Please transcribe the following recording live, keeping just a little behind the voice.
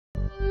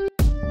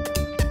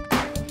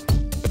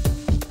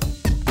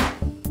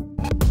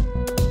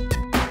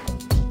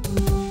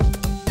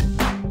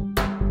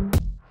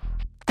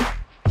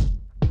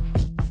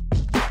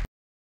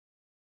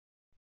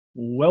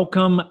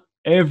Welcome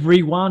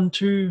everyone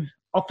to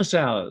Office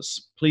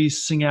Hours.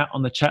 Please sing out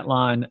on the chat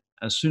line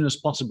as soon as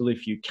possible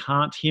if you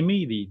can't hear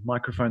me. The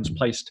microphone's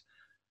placed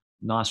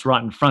nice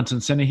right in front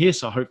and center here,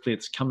 so hopefully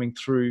it's coming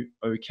through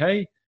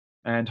okay.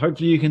 And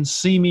hopefully you can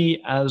see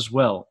me as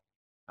well.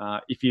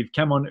 If you've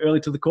come on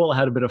early to the call, I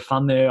had a bit of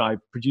fun there. I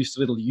produced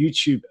a little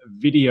YouTube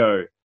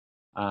video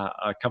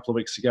a couple of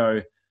weeks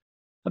ago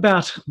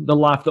about the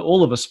life that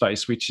all of us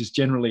face, which is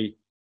generally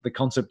the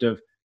concept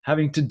of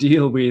having to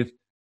deal with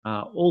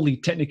all the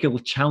technical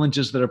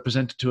challenges that are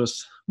presented to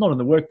us, not in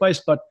the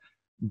workplace, but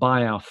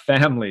by our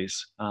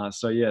families.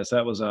 So yes,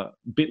 that was a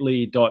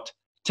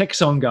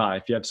bit.ly.techsongguy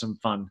if you have some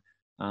fun.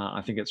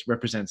 I think it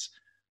represents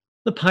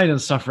the pain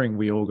and suffering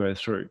we all go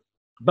through.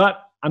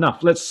 But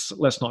enough, let's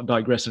not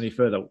digress any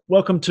further.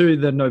 Welcome to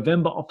the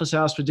November Office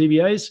Hours for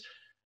DBAs.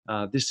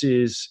 This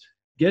is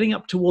getting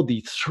up toward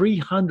the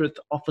 300th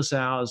Office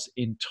Hours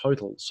in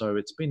total. So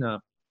it's been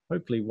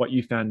hopefully what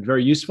you found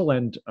very useful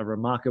and a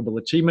remarkable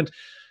achievement.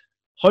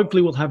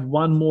 Hopefully we'll have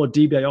one more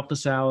DBA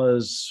Office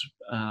Hours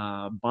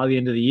by the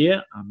end of the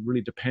year.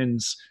 Really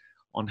depends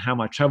on how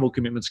my travel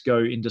commitments go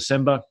in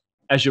December.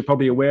 As you're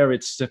probably aware,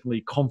 it's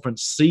definitely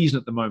conference season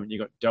at the moment. You've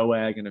got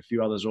DOAG and a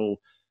few others all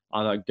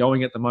either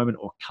going at the moment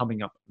or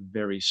coming up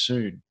very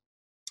soon.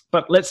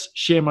 But let's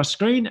share my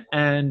screen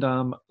and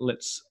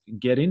let's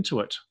get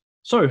into it.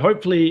 So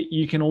hopefully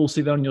you can all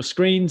see that on your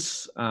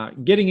screens.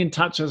 Getting in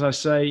touch, as I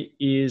say,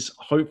 is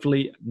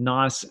hopefully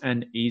nice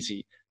and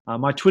easy.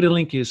 My Twitter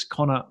link is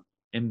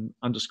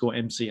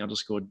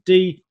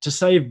Connor_MC_D. To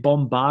save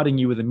bombarding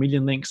you with a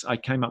million links, I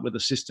came up with a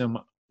system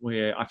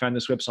where I found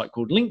this website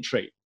called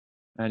Linktree.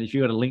 And if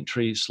you go to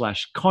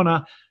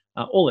Linktree/Connor,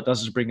 all it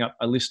does is bring up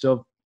a list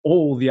of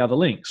all the other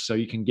links. So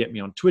you can get me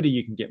on Twitter,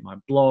 you can get my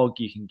blog,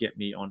 you can get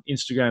me on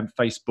Instagram,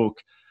 Facebook,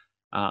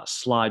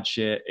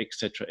 SlideShare,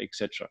 etc.,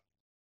 etc.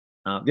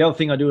 The other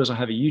thing I do is I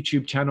have a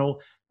YouTube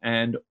channel,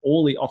 and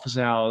all the Office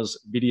Hours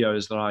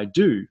videos that I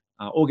do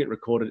all get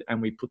recorded and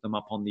we put them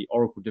up on the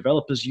Oracle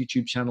Developers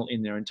YouTube channel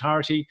in their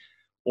entirety.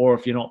 Or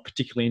if you're not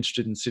particularly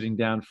interested in sitting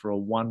down for a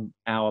 1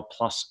 hour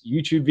plus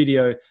YouTube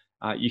video,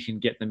 you can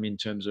get them in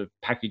terms of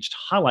packaged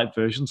highlight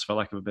versions, for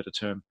lack of a better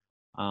term,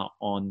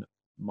 on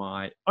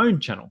my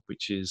own channel,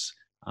 which is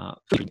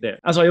there.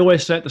 As I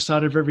always say at the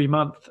start of every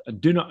month,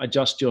 do not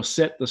adjust your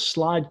set. The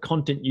slide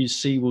content you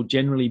see will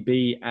generally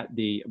be at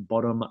the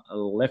bottom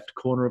left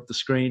corner of the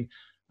screen.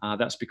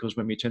 That's because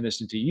when we turn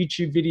this into a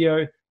YouTube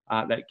video,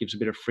 that gives a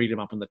bit of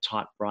freedom up on the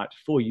top right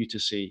for you to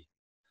see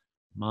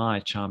my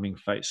charming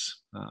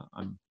face.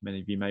 Many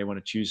of you may want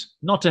to choose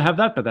not to have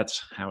that, but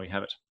that's how we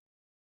have it.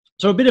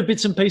 So a bit of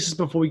bits and pieces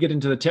before we get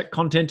into the tech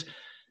content.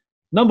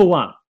 Number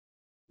one,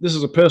 this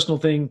is a personal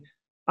thing.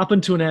 Up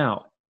until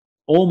now,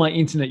 all my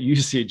internet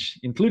usage,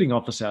 including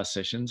Office Hours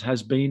sessions,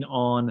 has been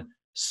on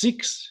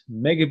 6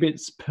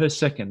 megabits per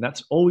second.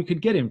 That's all we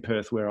could get in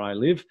Perth, where I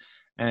live.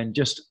 And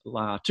just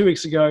 2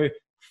 weeks ago,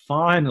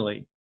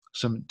 finally,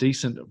 some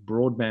decent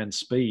broadband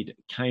speed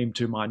came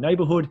to my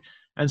neighborhood.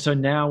 And so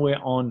now we're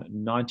on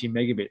 90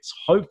 megabits.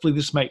 Hopefully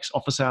this makes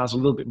Office Hours a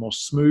little bit more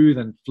smooth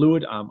and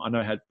fluid. I know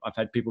I've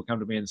had people come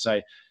to me and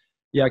say,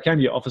 yeah, I came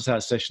to your Office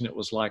Hours session. It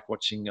was like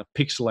watching a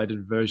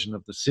pixelated version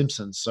of The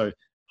Simpsons. So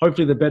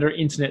hopefully the better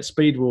internet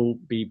speed will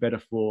be better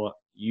for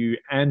you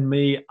and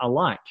me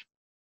alike.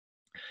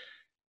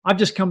 I've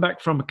just come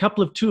back from a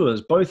couple of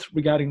tours, both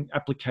regarding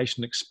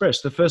Application Express.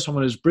 The first one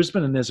was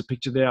Brisbane, and there's a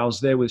picture there. I was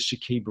there with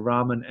Shakib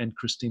Rahman and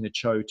Christina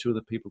Cho, two of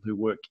the people who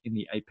work in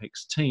the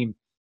Apex team.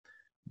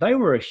 They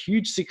were a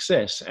huge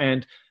success,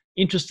 and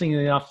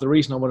interestingly enough, the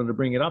reason I wanted to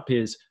bring it up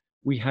is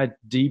we had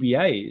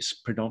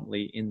DBAs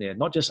predominantly in there,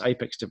 not just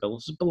Apex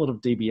developers, but a lot of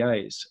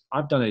DBAs.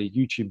 I've done a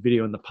YouTube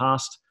video in the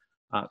past.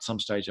 At some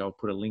stage, I'll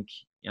put a link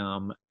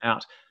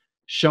out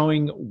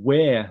showing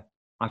where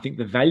I think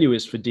the value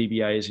is for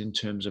DBAs in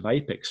terms of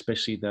Apex,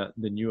 especially the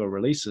newer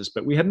releases.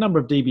 But we had a number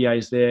of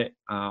DBAs there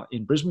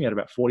in Brisbane. We had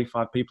about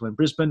 45 people in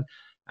Brisbane,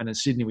 and in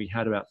Sydney we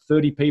had about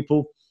 30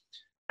 people.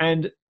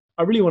 And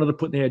I really wanted to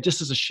put there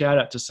just as a shout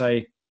out to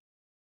say,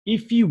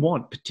 if you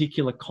want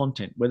particular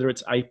content, whether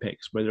it's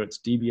Apex, whether it's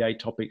DBA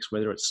topics,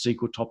 whether it's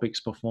SQL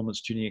topics,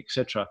 performance tuning,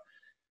 etc.,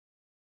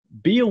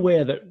 be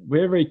aware that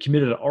we're very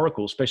committed at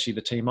Oracle, especially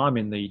the team I'm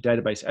in, the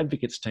database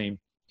advocates team,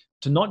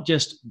 to not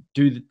just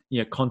do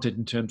content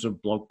in terms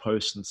of blog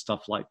posts and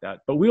stuff like that,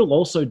 but we'll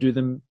also do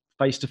them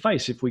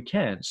face-to-face if we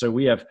can. So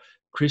we have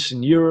Chris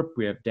in Europe,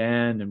 we have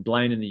Dan and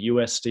Blaine in the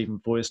US, Stephen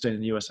Feuerstein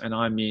in the US, and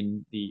I'm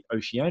in the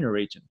Oceania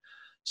region.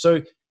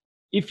 So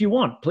if you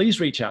want,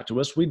 please reach out to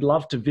us. We'd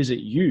love to visit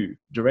you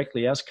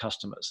directly as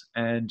customers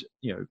and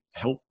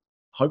help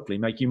hopefully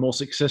make you more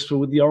successful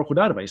with the Oracle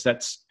database.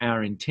 That's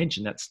our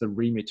intention. That's the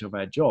remit of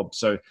our job.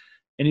 So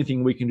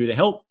anything we can do to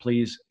help,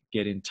 please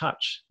get in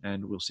touch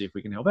and we'll see if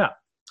we can help out.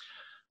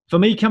 For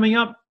me, coming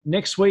up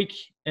next week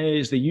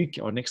is the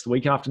UK, or the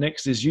week after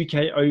next is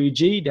UK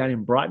OUG down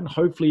in Brighton.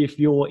 Hopefully if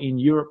you're in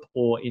Europe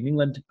or in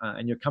England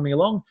and you're coming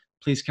along,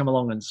 please come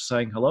along and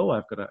saying hello.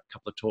 I've got a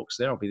couple of talks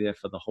there. I'll be there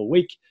for the whole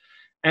week.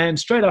 And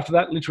straight after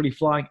that, literally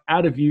flying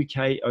out of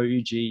UK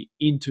OUG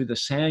into the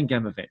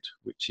Sangam event,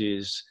 which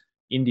is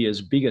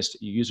India's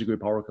biggest user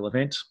group Oracle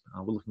event.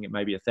 We're looking at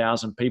maybe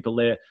 1,000 people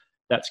there.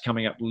 That's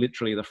coming up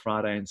literally the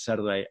Friday and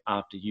Saturday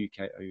after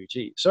UK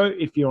OUG. So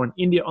if you're in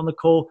India on the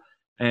call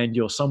and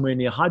you're somewhere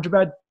near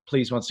Hyderabad,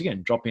 please once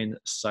again drop in,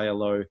 say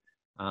hello.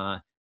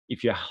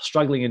 If you're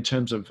struggling in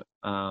terms of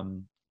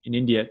in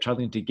India,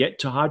 struggling to get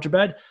to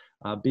Hyderabad,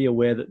 be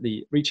aware that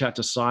reach out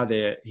to Sai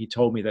there. He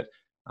told me that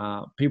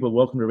people are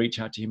welcome to reach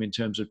out to him in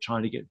terms of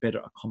trying to get better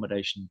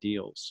accommodation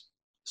deals.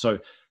 So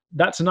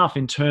that's enough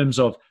in terms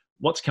of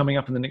what's coming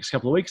up in the next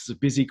couple of weeks. It's a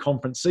busy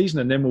conference season,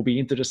 and then we'll be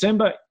into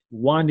December,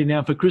 winding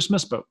down for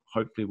Christmas, but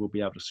hopefully we'll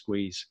be able to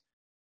squeeze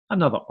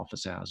another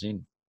office hours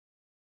in.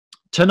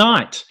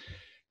 Tonight,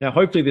 now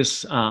hopefully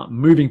this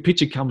moving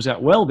picture comes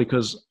out well,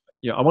 because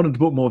I wanted to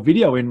put more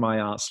video in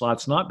my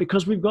slides tonight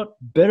because we've got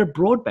better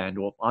broadband,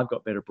 or I've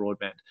got better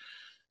broadband.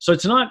 So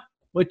tonight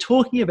we're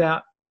talking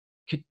about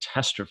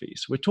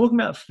catastrophes. We're talking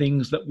about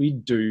things that we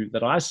do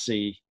that I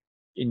see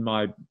in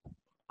my,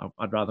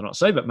 I'd rather not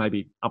say, but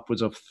maybe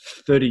upwards of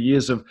 30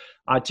 years of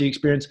IT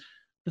experience,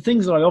 the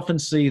things that I often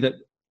see that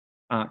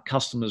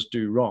customers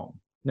do wrong.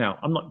 Now,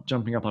 I'm not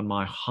jumping up on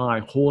my high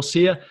horse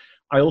here.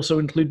 I also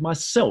include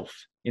myself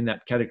in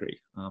that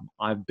category.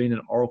 I've been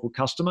an Oracle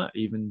customer,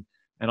 and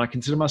I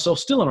consider myself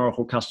still an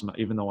Oracle customer,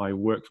 even though I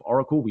work for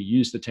Oracle. We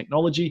use the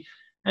technology,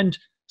 and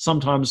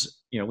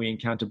sometimes we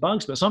encounter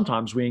bugs, but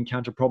sometimes we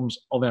encounter problems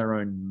of our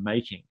own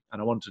making.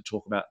 And I wanted to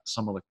talk about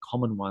some of the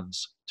common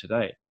ones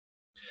today.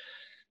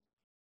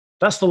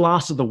 That's the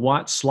last of the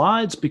white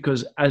slides,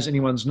 because as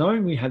anyone's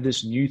known, we have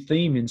this new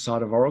theme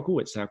inside of Oracle.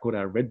 It's now called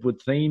our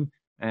Redwood theme.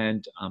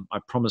 And I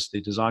promised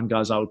the design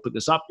guys I would put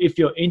this up. If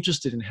you're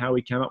interested in how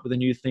we came up with a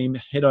new theme,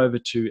 head over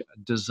to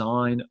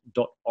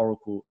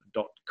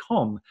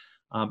design.oracle.com.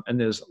 And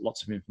there's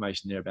lots of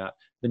information there about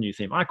the new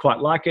theme. I quite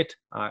like it.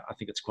 I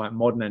think it's quite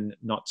modern and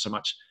not so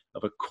much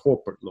of a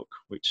corporate look,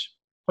 which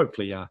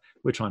hopefully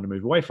we're trying to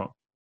move away from.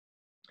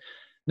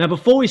 Now,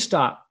 before we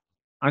start,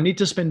 I need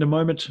to spend a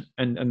moment,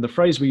 and the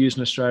phrase we use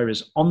in Australia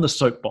is on the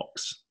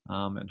soapbox,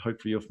 and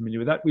hopefully you're familiar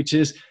with that, which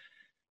is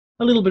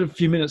a little bit of a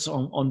few minutes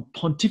on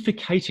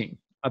pontificating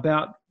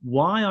about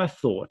why I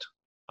thought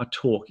a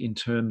talk in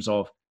terms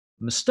of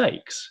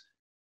mistakes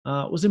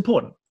was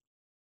important.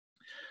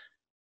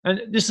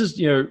 And this is,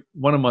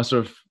 one of my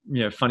sort of,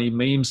 funny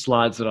meme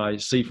slides that I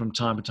see from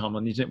time to time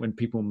on the internet when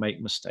people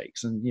make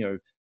mistakes. And,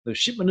 the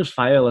shipment of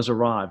fail has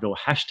arrived, or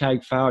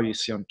hashtag fail you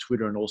see on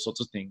Twitter and all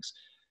sorts of things,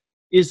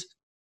 is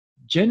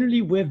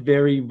generally we're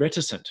very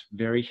reticent,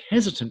 very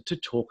hesitant to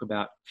talk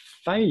about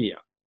failure.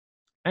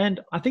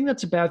 And I think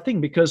that's a bad thing,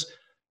 because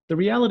the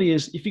reality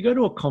is if you go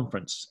to a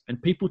conference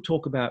and people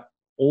talk about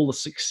all the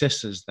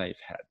successes they've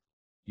had,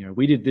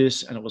 we did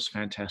this and it was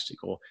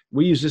fantastic, or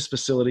we use this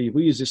facility,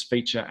 we use this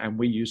feature and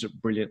we use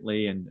it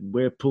brilliantly, and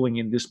we're pulling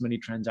in this many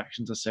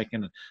transactions a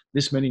second, and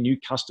this many new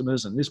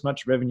customers and this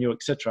much revenue,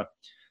 etc.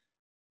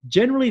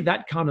 Generally,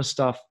 that kind of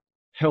stuff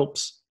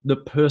helps the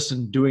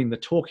person doing the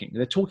talking.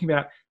 They're talking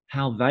about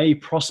how they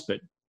prospered.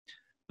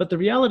 But the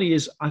reality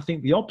is, I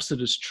think the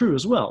opposite is true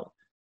as well.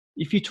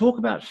 If you talk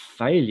about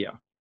failure,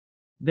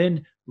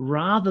 then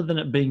rather than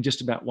it being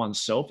just about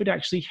oneself, it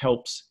actually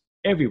helps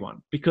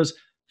everyone, because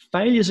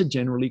failures are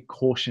generally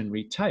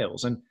cautionary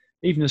tales. And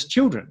even as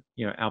children,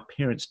 our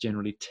parents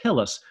generally tell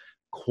us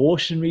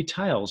cautionary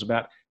tales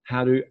about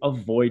how to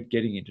avoid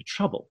getting into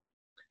trouble.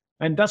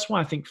 And that's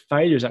why I think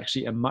failure is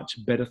actually a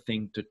much better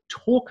thing to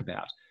talk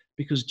about,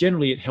 because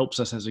generally it helps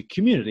us as a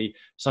community,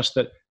 such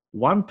that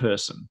one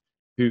person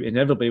who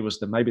inevitably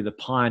was maybe the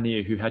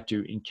pioneer who had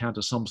to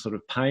encounter some sort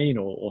of pain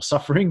or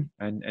suffering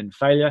and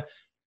failure,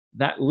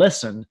 that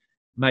lesson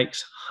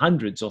makes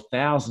hundreds or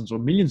thousands or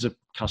millions of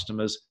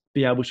customers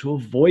be able to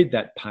avoid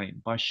that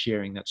pain by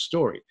sharing that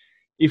story.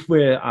 If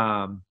we're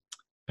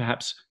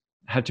perhaps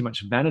have too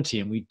much vanity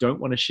and we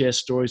don't want to share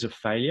stories of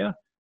failure,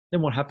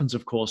 then what happens,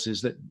 of course,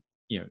 is that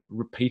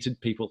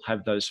repeated people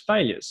have those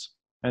failures.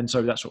 And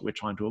so that's what we're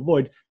trying to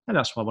avoid. And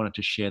that's why I wanted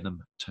to share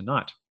them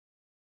tonight.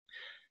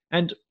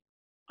 And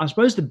I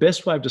suppose the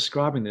best way of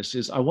describing this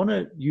is I want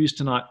to use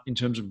tonight in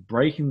terms of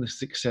breaking the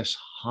success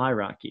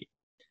hierarchy.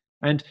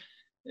 And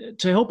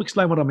to help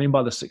explain what I mean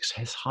by the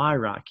success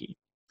hierarchy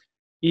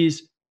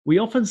is we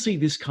often see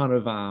this kind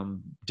of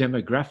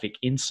demographic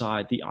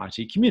inside the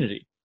IT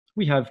community.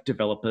 We have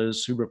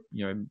developers who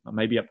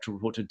maybe up to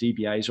report to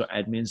DBAs or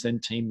admins, then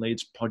team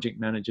leads, project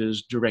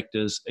managers,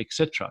 directors,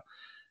 etc.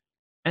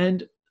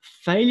 And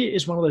failure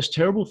is one of those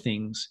terrible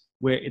things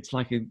where it's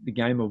like the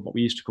game of what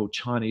we used to call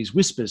Chinese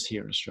whispers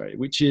here in Australia,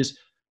 which is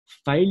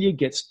failure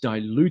gets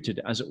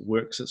diluted as it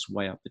works its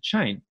way up the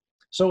chain.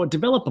 So a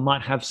developer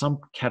might have some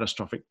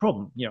catastrophic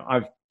problem.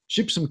 I've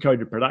shipped some code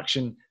to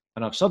production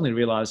and I've suddenly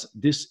realized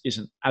this is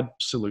an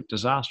absolute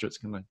disaster. It's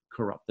going to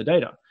corrupt the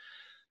data.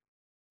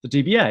 The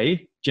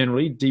DBA,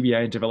 generally,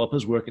 DBA and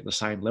developers work at the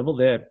same level.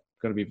 They're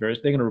going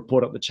to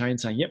report up the chain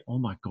saying, yep, oh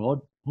my God,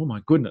 oh my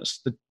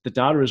goodness, the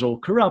data is all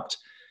corrupt.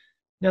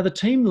 Now, the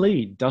team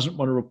lead doesn't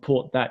want to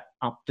report that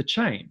up the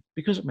chain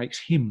because it makes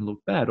him look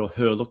bad or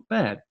her look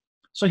bad.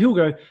 So he'll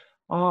go,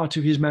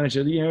 to his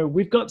manager,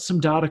 we've got some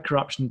data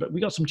corruption, but we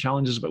got some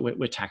challenges, but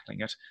we're tackling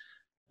it.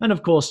 And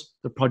of course,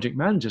 the project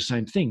manager,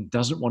 same thing,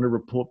 doesn't want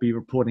to be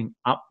reporting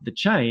up the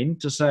chain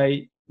to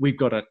say, we've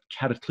got a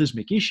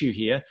cataclysmic issue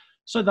here.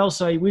 So they'll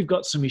say, we've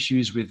got some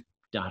issues with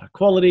data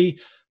quality.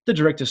 The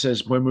director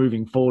says, we're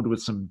moving forward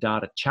with some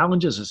data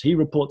challenges as he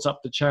reports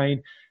up the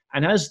chain.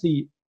 And as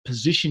the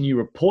position you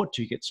report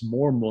to gets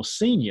more and more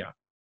senior,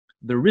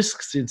 the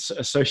risks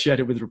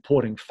associated with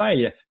reporting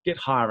failure get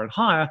higher and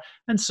higher.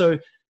 And so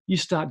you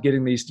start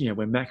getting these,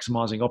 we're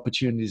maximizing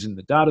opportunities in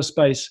the data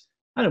space.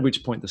 And at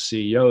which point the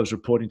CEO is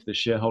reporting to the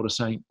shareholder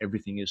saying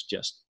everything is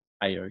just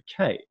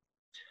A-OK.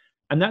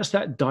 And that's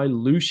that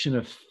dilution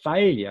of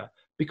failure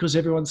because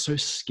everyone's so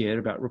scared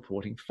about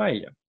reporting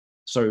failure.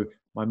 So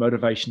my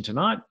motivation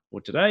tonight or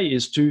today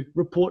is to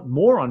report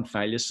more on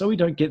failure so we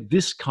don't get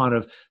this kind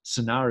of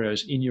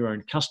scenarios in your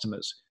own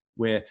customers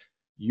where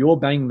you're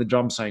banging the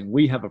drum saying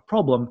we have a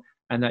problem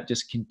and that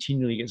just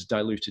continually gets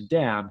diluted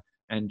down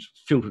and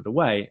filtered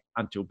away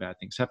until bad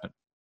things happen.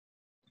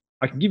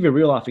 I can give you a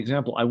real life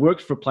example. I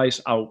worked for a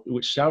place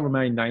which shall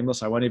remain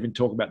nameless. I won't even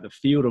talk about the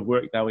field of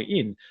work they were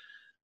in.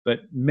 But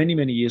many,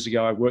 many years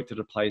ago, I worked at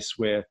a place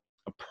where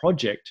a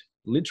project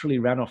literally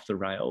ran off the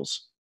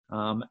rails.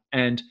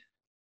 And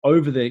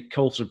over the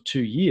course of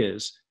 2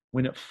 years,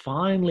 when it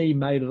finally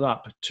made it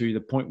up to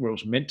the point where it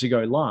was meant to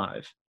go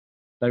live,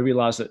 they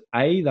realized that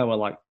they were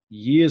like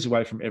years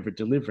away from ever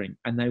delivering,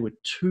 and they were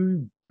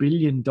 $2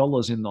 billion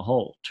in the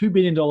hole, $2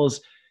 billion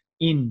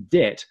in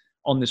debt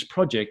on this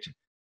project.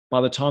 By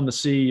the time the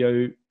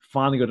CEO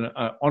finally got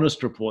an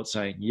honest report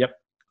saying, yep,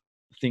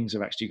 things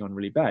have actually gone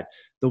really bad.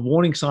 The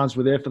warning signs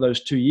were there for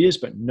those 2 years,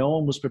 but no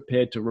one was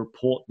prepared to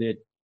report their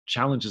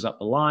challenges up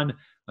the line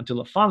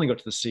until it finally got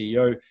to the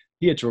CEO.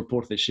 He had to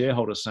report to the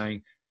shareholders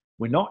saying,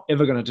 we're not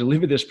ever going to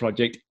deliver this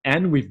project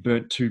and we've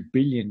burnt $2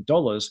 billion.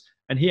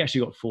 And he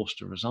actually got forced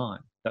to resign.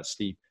 That's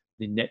the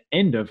net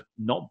end of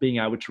not being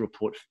able to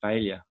report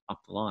failure up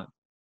the line.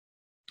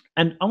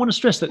 And I want to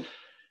stress that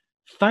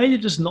failure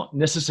does not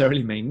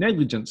necessarily mean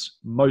negligence,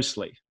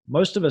 mostly.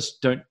 Most of us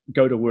don't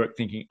go to work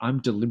thinking,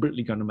 I'm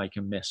deliberately going to make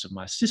a mess of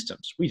my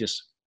systems. We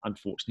just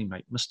unfortunately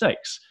make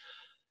mistakes.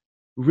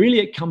 Really,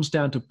 it comes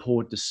down to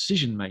poor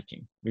decision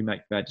making. We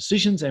make bad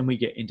decisions and we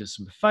get into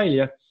some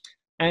failure.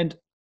 And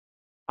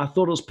I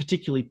thought it was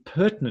particularly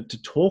pertinent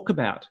to talk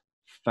about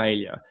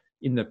failure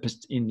in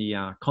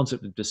the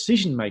concept of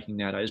decision making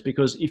nowadays,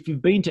 because if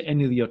you've been to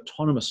any of the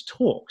autonomous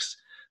talks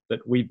that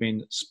we've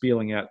been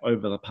spieling out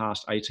over the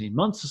past 18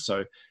 months or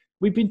so,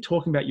 we've been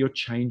talking about your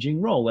changing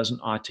role as an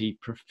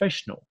IT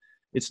professional.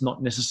 It's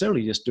not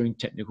necessarily just doing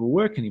technical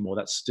work anymore.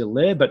 That's still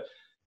there, but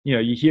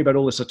you hear about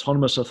all this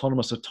autonomous.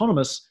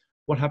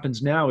 What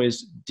happens now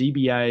is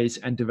DBAs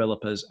and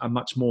developers are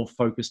much more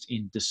focused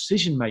in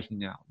decision making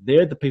now.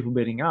 They're the people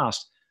being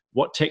asked,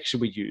 what tech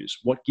should we use?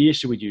 What gear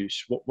should we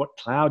use? What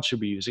cloud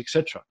should we use,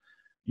 etc.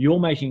 You're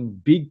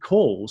making big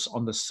calls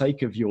on the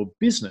sake of your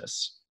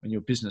business and your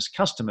business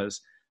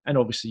customers, and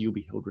obviously you'll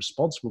be held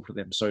responsible for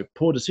them. So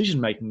poor decision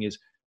making is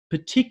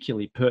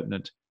particularly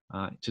pertinent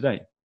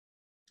today.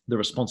 The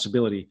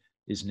responsibility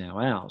is now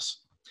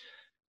ours.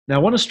 Now, I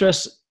want to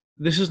stress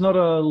this is not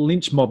a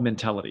lynch mob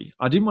mentality.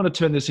 I didn't want to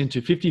turn this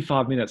into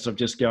 55 minutes of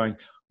just going,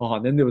 oh,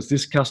 and then there was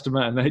this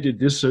customer and they did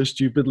this so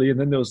stupidly, and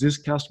then there was this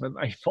customer and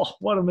they, oh,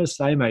 what a mess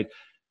they made.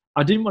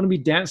 I didn't want to be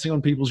dancing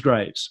on people's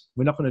graves.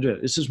 We're not going to do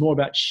it. This is more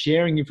about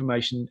sharing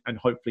information and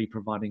hopefully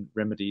providing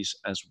remedies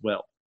as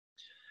well.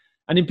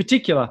 And in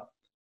particular,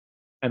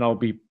 and I'll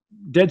be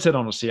dead set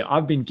honest here,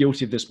 I've been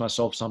guilty of this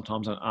myself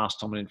sometimes and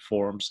asked someone in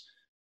forums.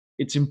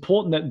 It's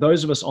important that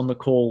those of us on the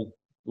call,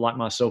 like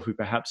myself, who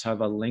perhaps have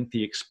a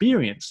lengthy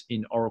experience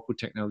in Oracle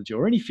technology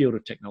or any field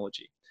of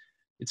technology,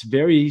 it's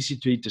very easy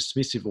to be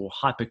dismissive or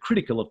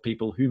hypercritical of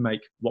people who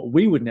make what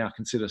we would now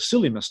consider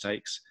silly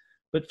mistakes,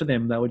 but for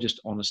them, they were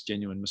just honest,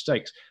 genuine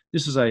mistakes.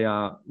 This is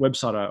a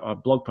website, a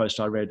blog post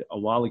I read a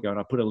while ago, and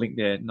I put a link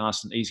there,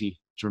 nice and easy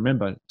to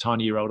remember,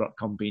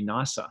 tinyurl.com, be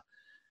nicer.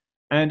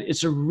 And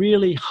it's a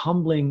really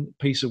humbling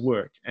piece of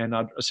work. And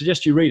I'd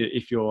suggest you read it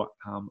if you're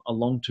a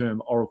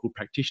long-term Oracle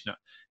practitioner.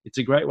 It's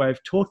a great way of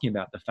talking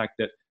about the fact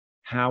that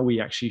how we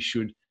actually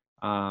should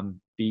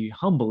be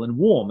humble and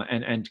warm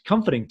and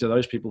comforting to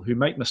those people who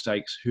make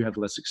mistakes, who have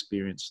less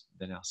experience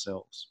than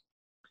ourselves.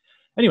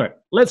 Anyway,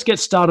 let's get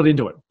started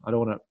into it. I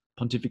don't want to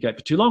pontificate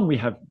for too long.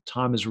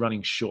 Time is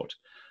running short.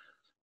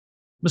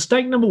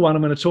 Mistake number one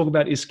I'm going to talk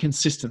about is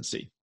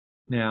consistency.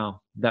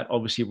 Now, that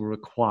obviously will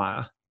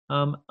require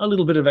a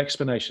little bit of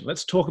explanation.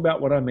 Let's talk about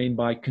what I mean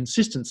by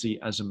consistency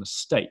as a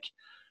mistake.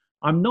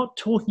 I'm not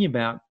talking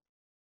about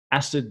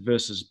ACID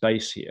versus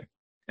base here.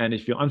 And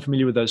if you're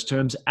unfamiliar with those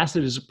terms,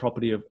 ACID is a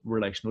property of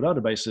relational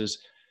databases.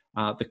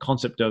 The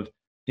concept of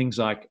things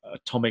like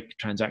atomic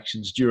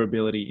transactions,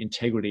 durability,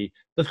 integrity,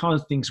 the kind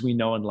of things we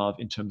know and love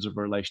in terms of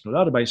a relational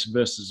database,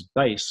 versus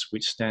base,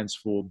 which stands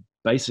for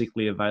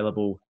basically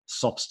available,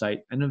 soft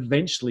state, and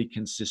eventually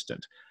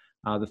consistent.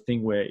 The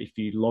thing where if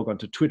you log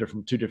onto Twitter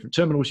from two different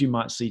terminals, you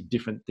might see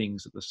different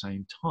things at the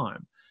same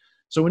time.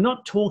 So we're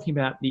not talking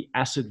about the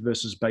ACID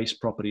versus base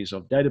properties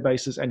of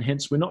databases, and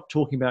hence we're not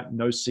talking about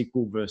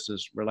NoSQL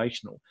versus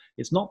relational.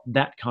 It's not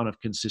that kind of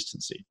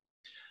consistency.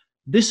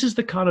 This is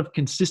the kind of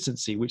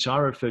consistency which I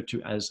refer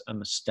to as a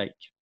mistake.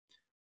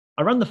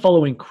 I run the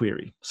following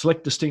query: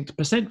 select distinct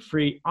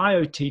 %free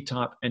IoT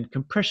type and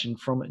compression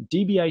from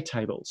DBA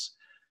tables.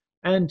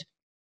 And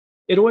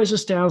it always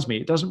astounds me.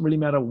 It doesn't really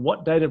matter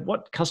what data,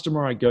 what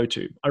customer I go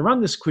to. I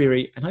run this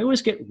query and I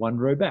always get one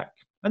row back.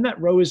 And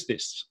that row is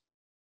this: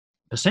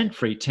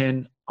 %free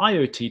 10,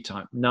 IoT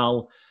type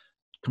null,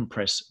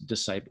 compress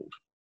disabled.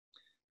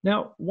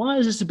 Now, why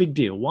is this a big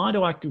deal? Why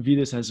do I view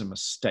this as a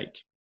mistake?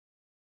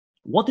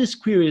 What this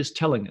query is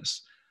telling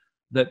us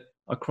that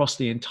across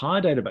the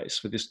entire database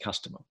for this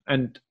customer,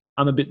 and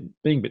I'm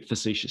being a bit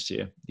facetious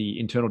here. The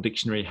internal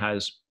dictionary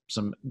has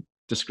some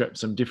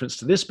difference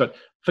to this, but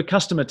for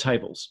customer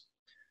tables,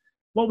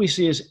 what we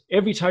see is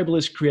every table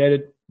is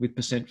created with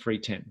 %free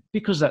 10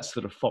 because that's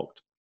the default.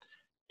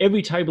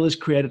 Every table is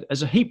created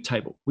as a heap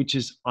table, which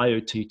is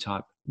IoT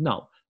type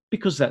null,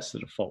 because that's the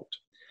default.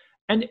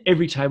 And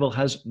every table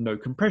has no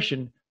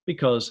compression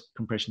because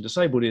compression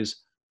disabled is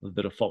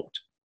the default.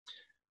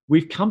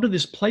 We've come to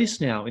this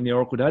place now in the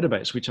Oracle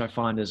database, which I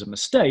find as a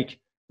mistake,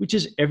 which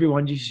is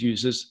everyone just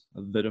uses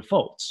the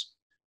defaults.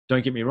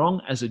 Don't get me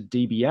wrong, as a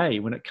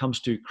DBA, when it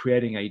comes to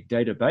creating a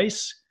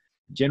database,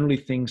 generally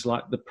things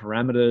like the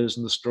parameters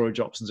and the storage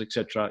options,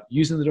 etc.,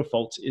 using the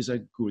defaults is a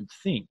good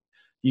thing.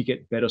 You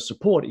get better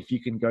support if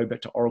you can go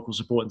back to Oracle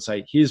support and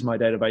say, here's my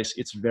database,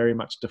 it's very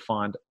much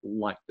defined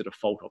like the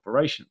default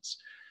operations.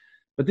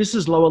 But this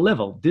is lower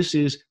level. This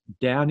is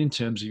down in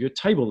terms of your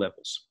table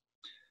levels.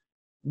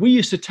 We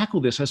used to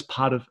tackle this as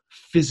part of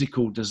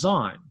physical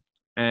design.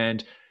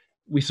 And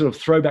we sort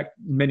of throw back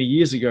many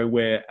years ago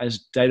where,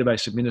 as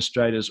database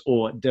administrators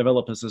or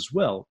developers as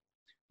well,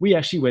 we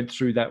actually went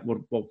through that,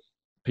 what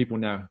people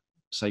now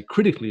say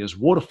critically as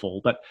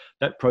waterfall, but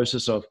that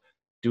process of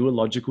do a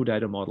logical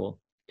data model,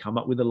 come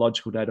up with a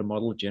logical data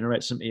model,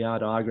 generate some ER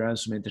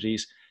diagrams, some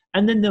entities,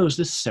 and then there was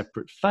this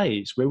separate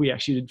phase where we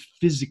actually did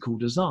physical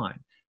design.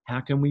 How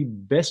can we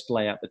best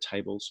lay out the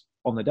tables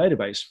on the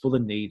database for the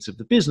needs of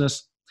the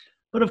business?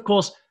 But of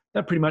course,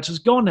 that pretty much has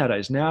gone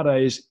nowadays.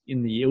 Nowadays,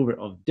 in the era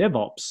of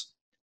DevOps,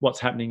 what's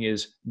happening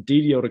is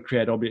DDL to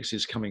create objects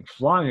is coming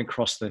flying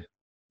across the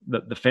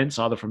fence,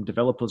 either from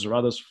developers or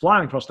others,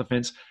 flying across the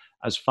fence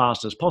as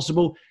fast as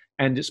possible.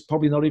 And it's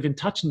probably not even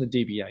touching the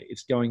DBA.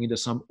 It's going into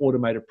some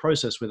automated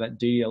process where that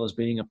DDL is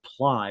being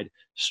applied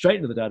straight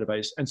into the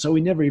database. And so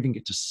we never even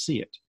get to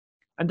see it.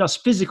 And thus,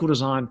 physical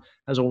design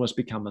has almost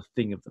become a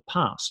thing of the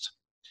past.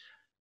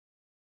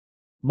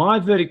 My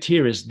verdict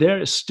here is there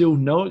is still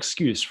no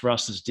excuse for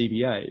us as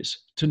DBAs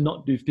to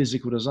not do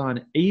physical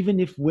design, even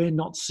if we're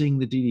not seeing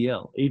the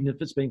DDL, even if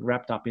it's being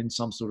wrapped up in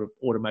some sort of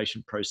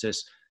automation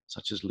process,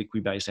 such as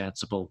Liquibase,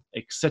 Ansible,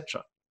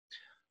 etc.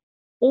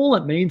 All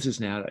it means is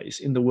nowadays,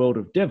 in the world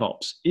of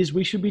DevOps, is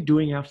we should be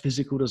doing our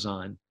physical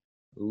design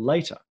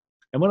later.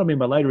 And what I mean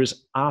by later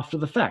is after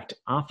the fact,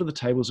 after the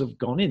tables have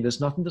gone in. There's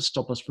nothing to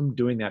stop us from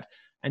doing that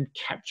and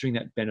capturing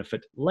that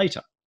benefit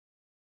later.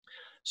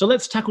 So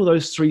let's tackle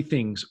those three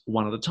things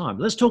one at a time.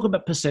 Let's talk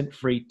about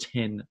 %free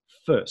 10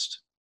 first.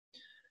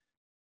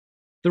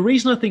 The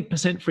reason I think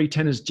 %free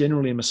 10 is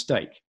generally a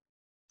mistake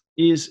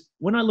is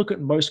when I look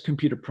at most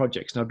computer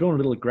projects, now I've drawn a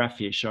little graph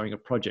here showing a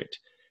project,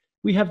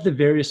 we have the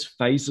various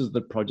phases of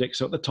the project.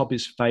 So at the top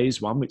is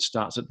phase 1, which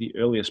starts at the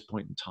earliest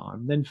point in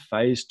time, then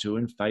phase 2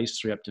 and phase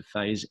 3 up to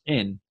phase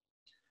N.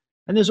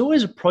 And there's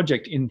always a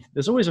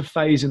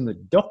phase in the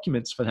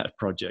documents for that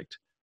project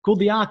called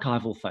the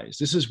archival phase.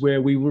 This is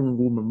where we will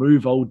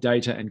remove old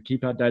data and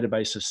keep our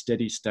database a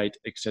steady state,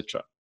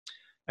 etc.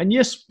 And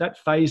yes, that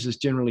phase is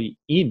generally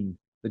in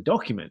the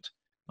document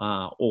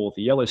or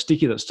the yellow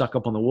sticky that's stuck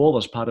up on the wall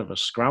as part of a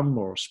scrum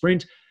or a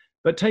sprint.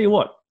 But tell you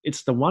what,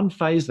 it's the one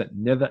phase that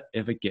never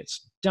ever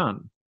gets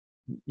done.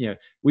 You know,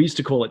 we used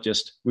to call it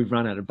just, we've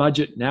run out of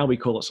budget. Now we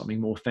call it something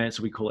more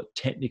fancy. We call it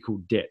technical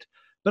debt.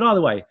 But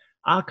either way,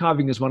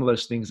 archiving is one of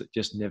those things that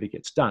just never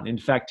gets done. In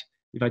fact,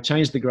 if I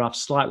change the graph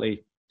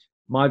slightly,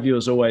 my view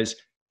is always,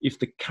 if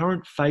the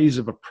current phase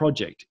of a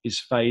project is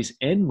phase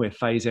N, where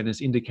phase N is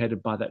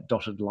indicated by that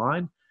dotted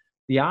line,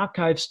 the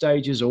archive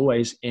stage is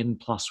always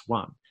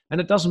N+1.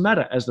 And it doesn't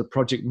matter, as the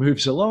project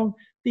moves along,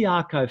 the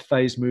archive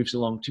phase moves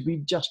along to be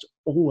just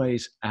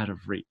always out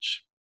of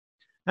reach.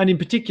 And in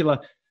particular,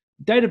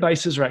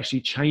 databases are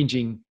actually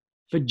changing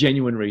for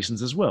genuine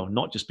reasons as well,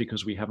 not just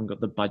because we haven't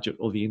got the budget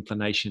or the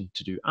inclination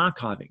to do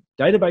archiving.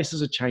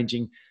 Databases are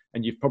changing,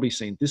 and you've probably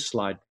seen this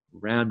slide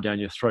rammed down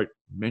your throat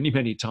many,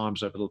 many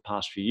times over the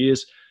past few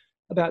years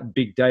about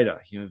big data,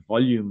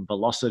 volume,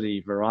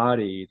 velocity,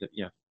 variety. That,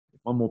 if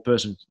one more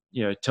person,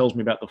 tells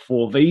me about the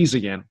 4 V's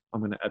again,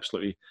 I'm going to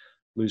absolutely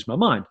lose my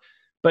mind.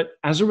 But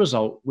as a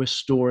result, we're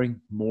storing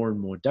more and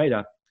more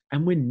data,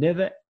 and we're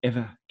never,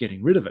 ever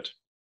getting rid of it.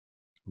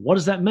 What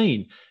does that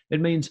mean? It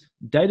means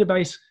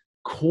database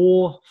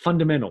core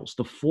fundamentals,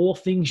 the 4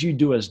 things you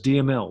do as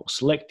DML,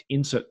 select,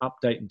 insert,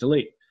 update, and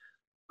delete,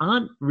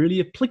 aren't really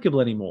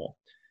applicable anymore.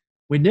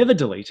 We're never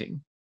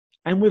deleting,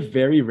 and we're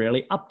very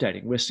rarely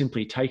updating. We're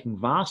simply taking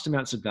vast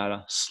amounts of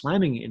data,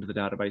 slamming it into the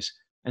database,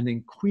 and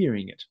then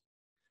querying it.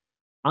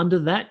 Under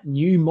that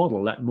new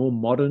model, that more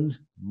modern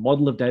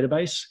model of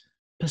database,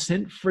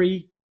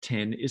 %free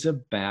 10 is a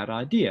bad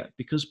idea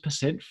because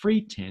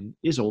 %free 10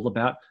 is all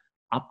about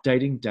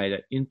updating data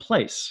in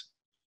place.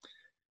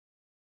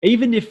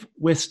 Even if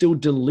we're still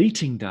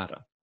deleting data,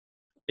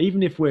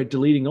 even if we're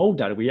deleting old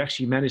data, we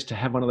actually managed to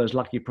have one of those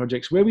lucky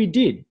projects where we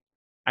did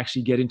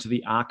actually get into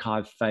the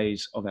archive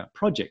phase of our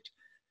project.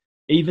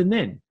 Even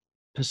then,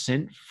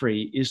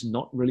 %free is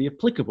not really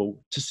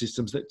applicable to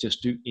systems that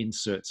just do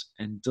inserts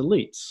and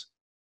deletes.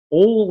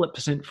 All that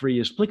 %free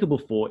is applicable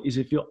for is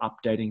if you're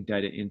updating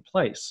data in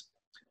place.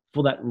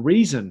 For that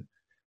reason,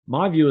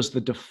 my view is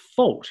the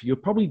default, your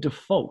probably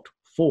default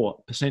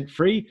for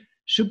 %free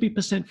should be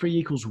 %free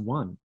equals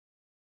 1.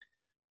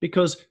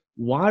 Because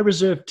why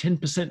reserve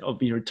 10%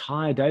 of your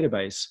entire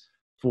database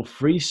for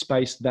free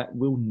space that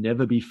will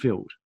never be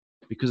filled?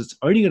 Because it's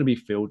only going to be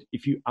filled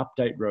if you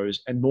update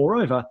rows. And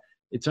moreover,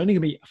 it's only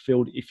going to be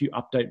filled if you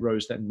update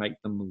rows that make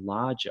them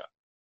larger.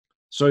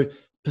 So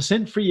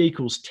 %free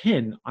equals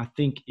 10, I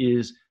think,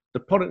 is the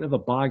product of a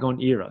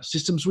bygone era.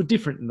 Systems were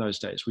different in those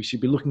days. We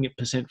should be looking at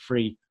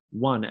 %free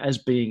 1 as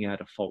being our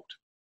default.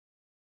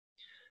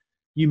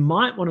 You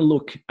might want to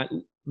look at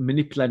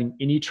manipulating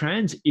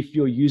initrans if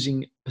you're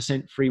using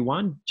 %free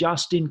 1,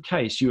 just in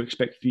case you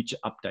expect future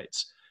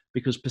updates,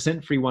 because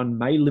 %free 1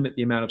 may limit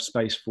the amount of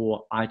space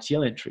for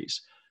ITL entries,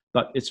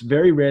 but it's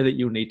very rare that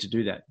you'll need to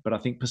do that. But I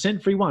think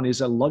 %free 1 is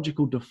a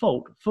logical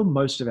default for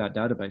most of our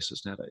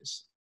databases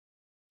nowadays.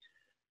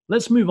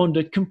 Let's move on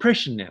to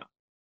compression now.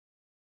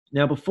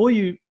 Now, before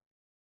you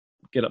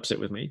get upset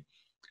with me,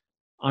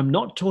 I'm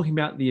not talking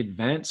about the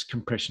advanced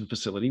compression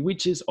facility,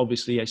 which is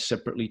obviously a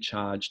separately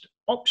charged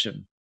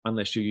option,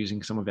 unless you're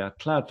using some of our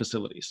cloud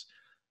facilities.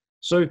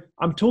 So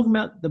I'm talking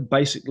about the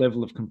basic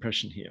level of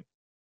compression here.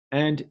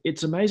 And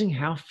it's amazing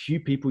how few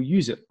people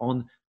use it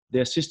on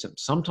their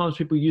systems. Sometimes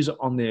people use it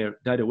on their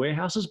data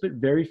warehouses, but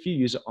very few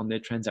use it on their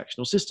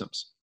transactional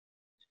systems.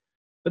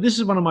 But this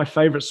is one of my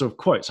favorite sort of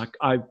quotes.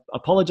 I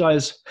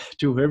apologize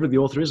to whoever the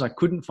author is. I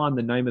couldn't find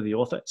the name of the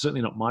author. It's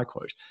certainly not my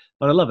quote,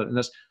 but I love it. And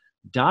that's,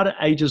 "Data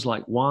ages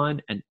like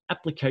wine and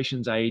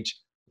applications age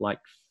like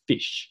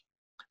fish."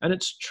 And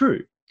it's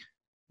true.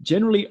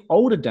 Generally,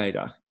 older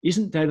data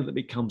isn't data that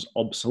becomes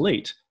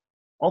obsolete.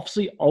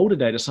 Obviously, older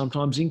data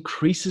sometimes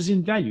increases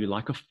in value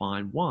like a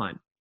fine wine,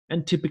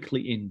 and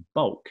typically in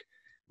bulk.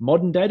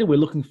 Modern data, we're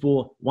looking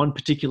for one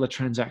particular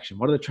transaction.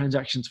 What are the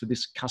transactions for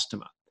this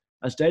customer?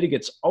 As data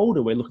gets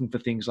older, we're looking for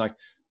things like,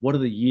 what are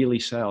the yearly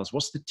sales?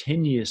 What's the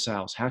 10-year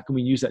sales? How can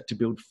we use that to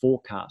build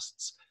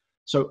forecasts?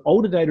 So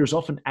older data is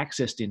often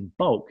accessed in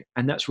bulk,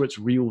 and that's where its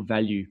real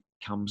value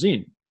comes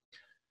in.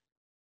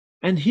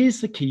 And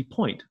here's the key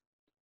point.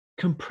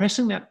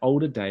 Compressing that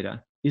older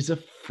data is a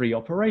free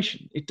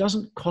operation. It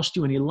doesn't cost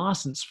you any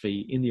license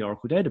fee in the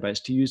Oracle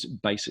database to use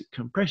basic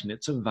compression.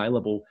 It's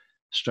available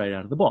straight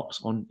out of the box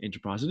on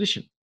Enterprise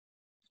Edition.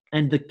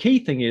 And the key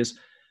thing is,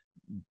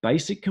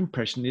 basic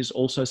compression is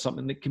also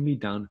something that can be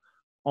done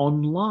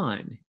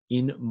online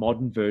in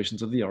modern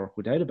versions of the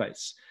Oracle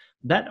database.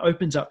 That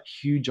opens up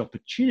huge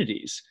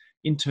opportunities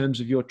in terms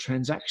of your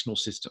transactional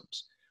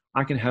systems.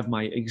 I can have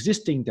my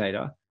existing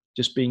data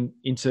just being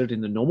inserted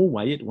in the normal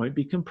way. It won't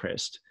be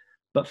compressed.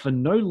 But for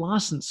no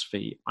license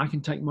fee, I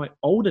can take my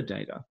older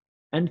data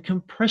and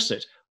compress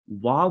it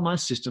while my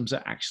systems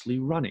are actually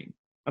running.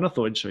 And I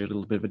thought I'd show you a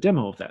little bit of a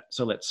demo of that.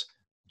 So let's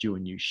do a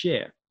new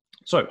share.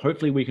 So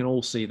hopefully we can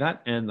all see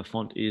that, and the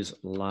font is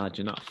large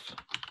enough.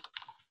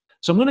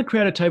 So I'm going to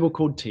create a table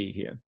called T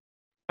here,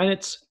 and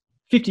it's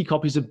 50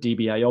 copies of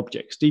DBA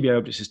objects. DBA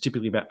objects is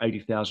typically about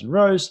 80,000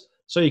 rows.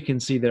 So you can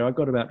see there, I've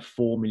got about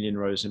 4 million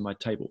rows in my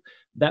table.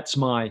 That's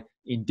my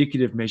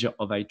indicative measure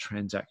of a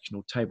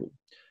transactional table.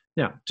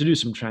 Now, to do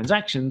some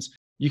transactions,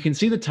 you can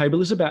see the table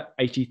is about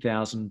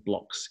 80,000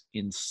 blocks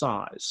in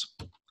size.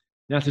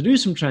 Now, to do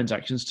some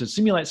transactions, to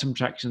simulate some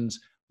transactions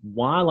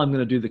while I'm going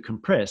to do the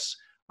compress,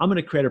 I'm going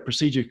to create a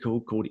procedure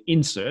called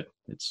insert.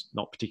 It's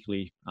not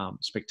particularly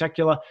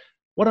spectacular.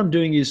 What I'm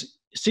doing is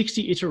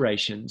 60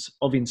 iterations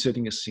of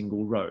inserting a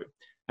single row.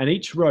 And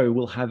each row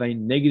will have a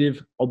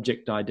negative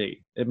object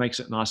ID. It makes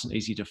it nice and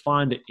easy to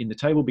find it in the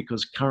table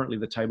because currently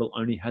the table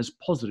only has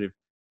positive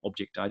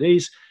object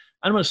IDs.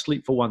 And I'm going to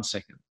sleep for 1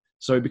 second.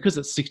 So because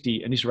it's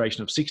 60, an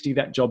iteration of 60,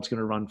 that job's going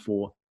to run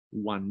for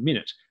 1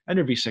 minute. And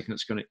every second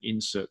it's going to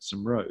insert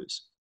some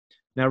rows.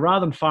 Now,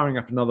 rather than firing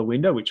up another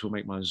window, which will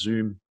make my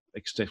Zoom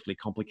excessively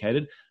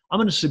complicated, I'm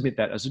going to submit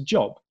that as a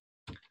job.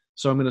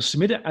 So I'm going to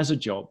submit it as a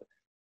job.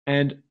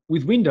 And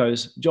with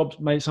Windows, jobs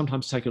may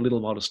sometimes take a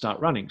little while to start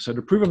running. So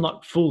to prove I'm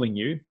not fooling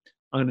you,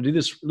 I'm going to do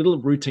this little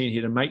routine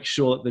here to make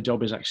sure that the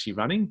job is actually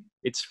running.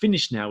 It's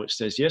finished now, which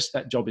says, yes,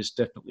 that job is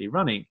definitely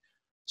running.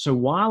 So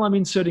while I'm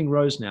inserting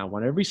rows now,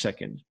 one every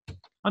second,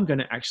 I'm going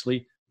to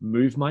actually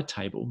move my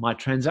table, my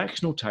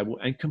transactional table,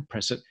 and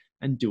compress it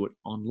and do it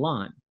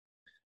online.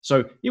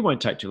 So it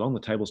won't take too long. The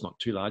table's not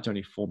too large,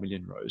 only 4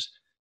 million rows.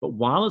 But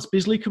while it's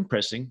busily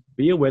compressing,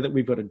 be aware that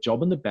we've got a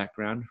job in the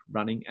background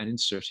running and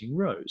inserting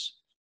rows.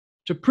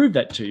 To prove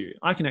that to you,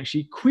 I can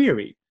actually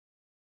query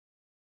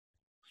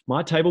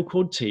my table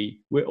called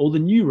T, where all the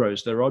new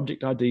rows, there are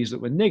object IDs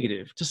that were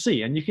negative, to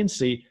see. And you can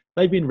see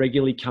They've been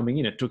regularly coming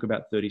in. It took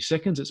about 30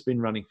 seconds. It's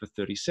been running for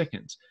 30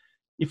 seconds.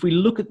 If we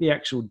look at the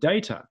actual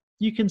data,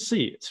 you can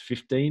see it's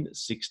 15,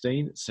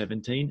 16,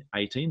 17,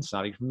 18,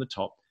 starting from the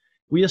top.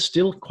 We are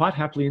still quite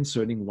happily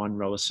inserting 1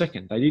 row a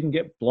second. They didn't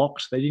get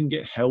blocked, they didn't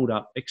get held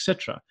up,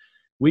 etc.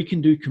 We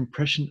can do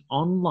compression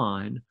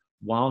online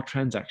while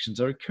transactions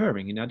are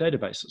occurring in our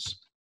databases.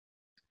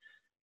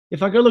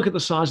 If I go look at the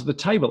size of the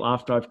table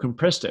after I've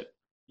compressed it,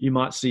 you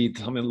might see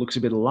something that looks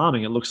a bit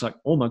alarming. It looks like,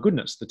 oh my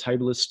goodness, the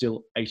table is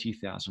still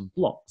 80,000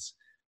 blocks.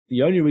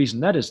 The only reason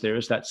that is there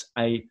is that's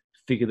a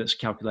figure that's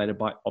calculated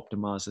by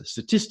Optimizer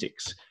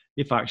Statistics.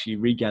 If I actually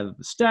regather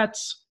the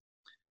stats,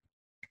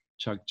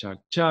 chug, chug,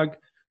 chug,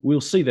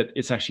 we'll see that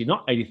it's actually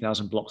not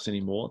 80,000 blocks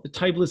anymore. The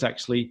table is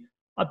actually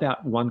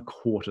about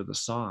 1/4 the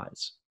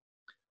size.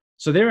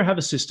 So there I have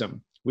a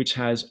system which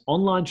has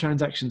online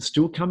transactions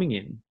still coming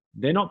in.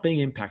 They're not being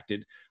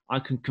impacted. I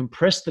can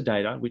compress the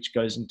data, which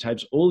goes and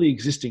tabs all the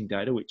existing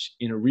data, which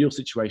in a real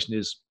situation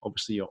is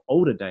obviously your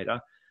older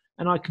data,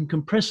 and I can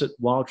compress it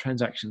while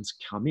transactions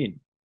come in.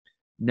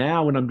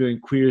 Now, when I'm doing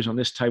queries on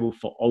this table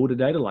for older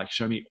data, like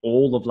show me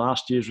all of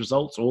last year's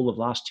results, all of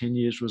last 10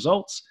 years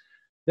results,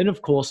 then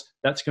of course,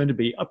 that's going to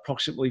be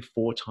approximately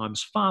 4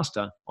 times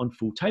faster on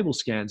full table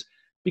scans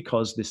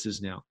because this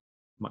is now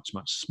much,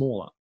 much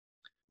smaller.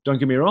 Don't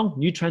get me wrong,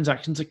 new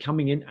transactions are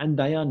coming in and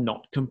they are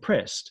not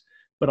compressed,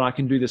 but I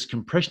can do this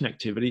compression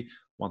activity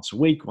once a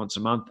week, once a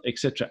month,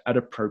 etc. at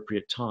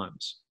appropriate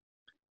times.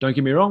 Don't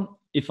get me wrong,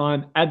 if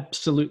I'm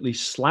absolutely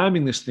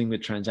slamming this thing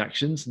with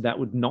transactions, that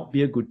would not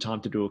be a good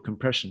time to do a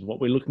compression. What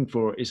we're looking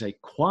for is a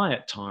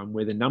quiet time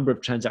where the number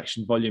of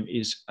transaction volume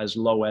is as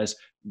low as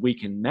we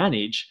can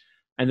manage,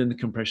 and then the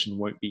compression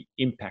won't be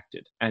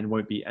impacted and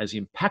won't be as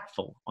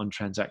impactful on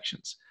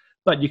transactions.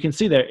 But you can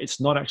see there, it's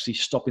not actually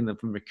stopping them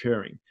from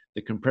occurring.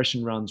 The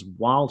compression runs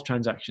while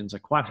transactions are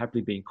quite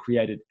happily being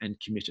created and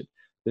committed.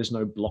 There's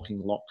no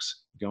blocking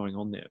locks going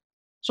on there.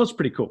 So it's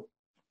pretty cool.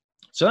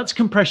 So that's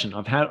compression.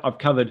 I've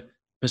covered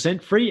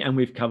percent free and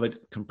we've covered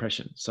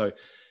compression. So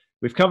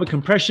we've covered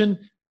compression.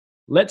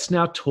 Let's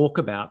now talk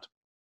about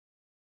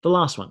the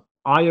last one,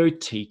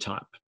 IoT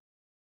type.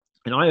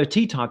 An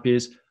IoT type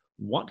is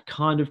what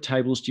kind of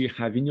tables do you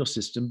have in your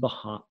system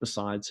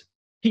besides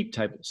heap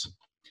tables?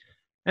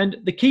 And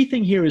the key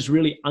thing here is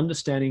really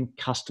understanding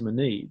customer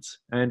needs.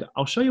 And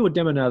I'll show you a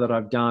demo now that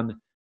I've done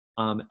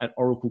at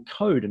Oracle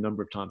Code a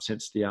number of times,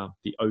 hence the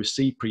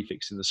OC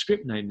prefix in the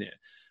script name there.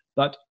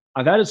 But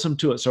I've added some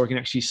to it so I can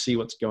actually see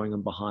what's going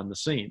on behind the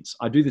scenes.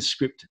 I do this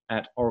script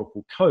at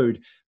Oracle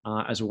Code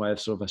as a way of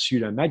sort of a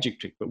pseudo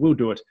magic trick, but we'll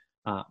do it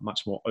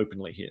much more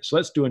openly here. So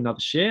let's do another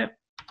share.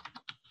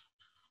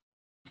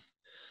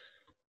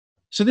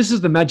 So this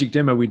is the magic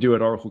demo we do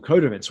at Oracle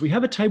Code events. We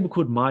have a table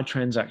called My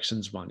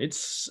Transactions 1.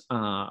 It's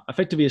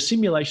effectively a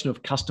simulation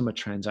of customer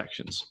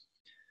transactions.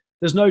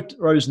 There's no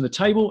rows in the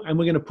table, and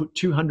we're going to put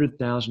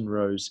 200,000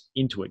 rows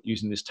into it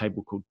using this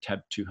table called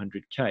tab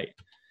 200K.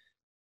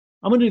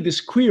 I'm going to do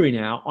this query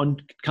now on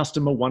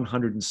customer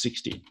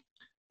 160.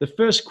 The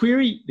first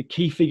query, the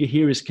key figure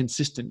here is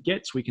consistent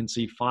gets. We can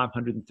see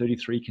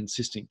 533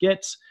 consistent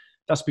gets.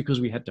 That's because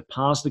we had to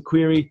parse the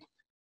query.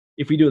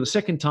 If we do it the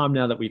second time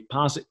now that we've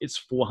parsed it, it's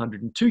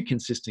 402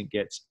 consistent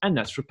gets, and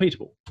that's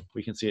repeatable.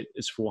 We can see it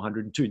is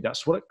 402.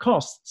 That's what it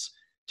costs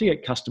to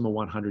get customer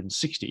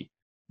 160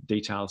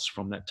 details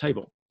from that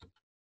table.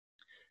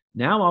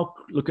 Now I'll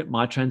look at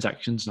my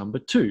transactions number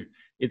 2.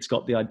 It's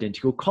got the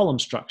identical column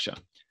structure.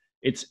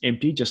 It's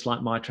empty just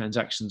like my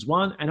transactions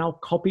 1, and I'll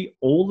copy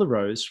all the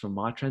rows from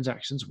my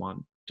transactions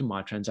 1 to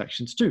my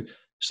transactions 2.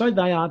 So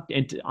they are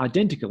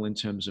identical in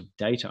terms of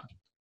data.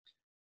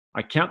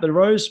 I count the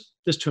rows,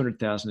 there's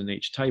 200,000 in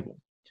each table.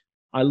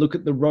 I look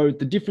at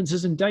the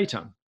differences in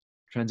data.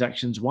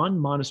 Transactions 1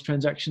 minus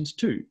transactions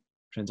 2.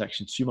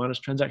 Transactions 2 minus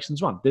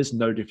transactions 1. There's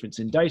no difference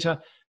in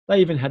data. They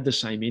even had the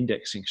same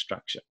indexing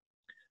structure.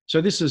 So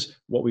this is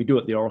what we do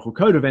at the Oracle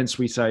Code events.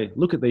 We say,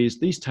 look at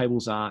these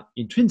tables are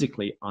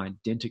intrinsically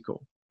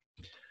identical.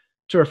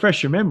 To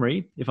refresh your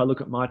memory, if I look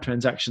at my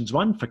transactions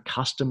 1 for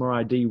customer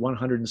ID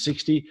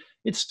 160,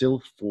 it's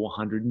still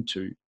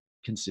 402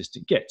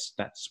 consistent gets.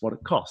 That's what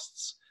it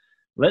costs.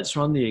 Let's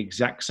run the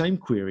exact same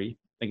query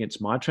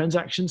against my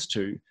transactions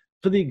 2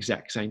 for the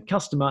exact same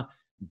customer.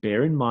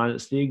 Bear in mind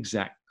it's the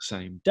exact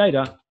same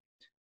data,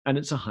 and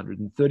it's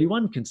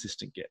 131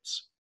 consistent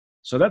gets.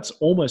 So that's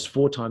almost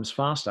 4 times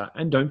faster,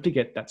 and don't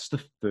forget that's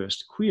the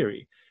first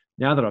query.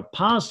 Now that I've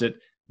parsed it,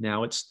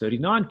 now it's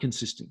 39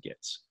 consistent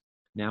gets.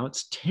 Now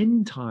it's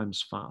 10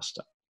 times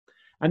faster.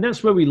 And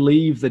that's where we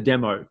leave the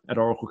demo at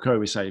Oracle Code.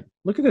 We say,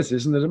 look at this,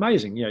 isn't it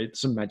amazing? You know,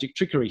 it's some magic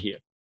trickery here.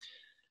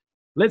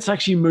 Let's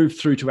actually move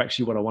through to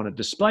actually what I want to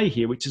display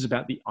here, which is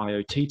about the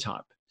IoT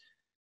type.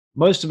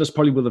 Most of us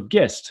probably will have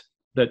guessed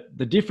that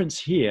the difference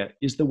here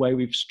is the way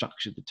we've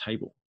structured the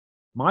table.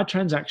 My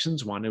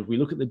transactions 1, if we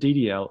look at the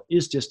DDL,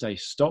 is just a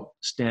stock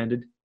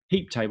standard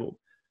heap table,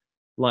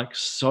 like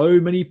so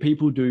many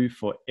people do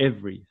for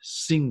every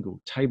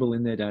single table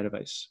in their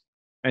database.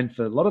 And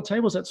for a lot of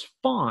tables, that's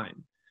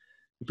fine.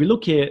 If we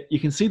look here, you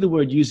can see the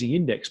word using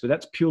index, but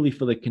that's purely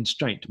for the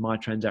constraint, my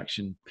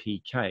transaction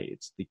PK.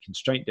 It's the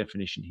constraint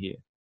definition here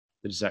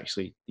that is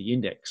actually the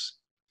index.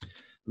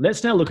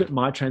 Let's now look at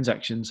my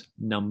transactions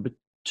number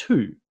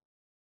 2.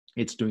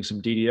 It's doing some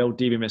DDL,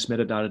 DBMS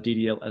metadata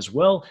DDL as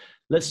well.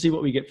 Let's see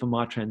what we get for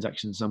my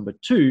transactions number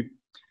 2.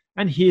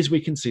 And here's where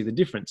we can see the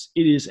difference.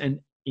 It is an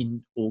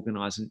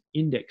organized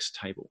index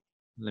table.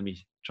 Let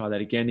me try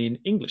that again in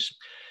English.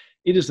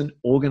 It is an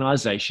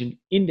organization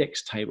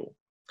index table.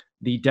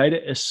 The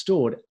data is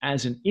stored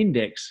as an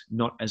index,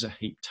 not as a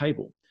heap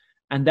table.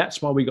 And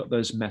that's why we got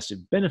those massive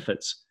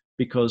benefits,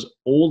 because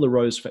all the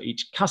rows for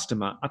each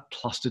customer are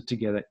clustered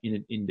together in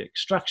an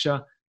index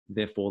structure,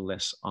 therefore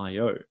less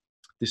I/O.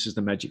 This is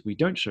the magic we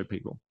don't show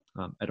people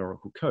at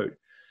Oracle Code.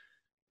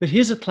 But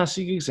here's a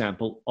classic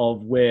example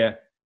of where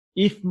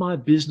if my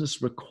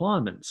business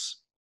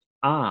requirements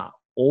are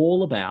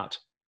all about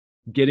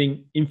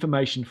getting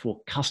information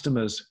for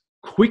customers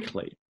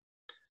quickly,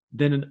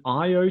 then an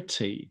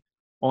IoT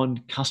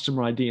on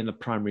customer ID and the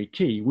primary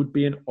key would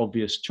be an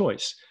obvious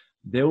choice.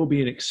 There will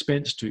be an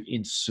expense to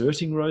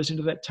inserting rows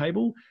into that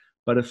table,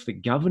 but if the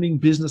governing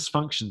business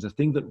functions, the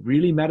thing that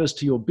really matters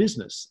to your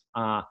business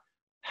are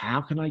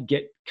how can I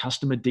get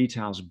customer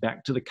details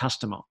back to the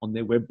customer on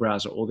their web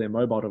browser or their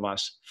mobile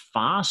device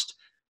fast,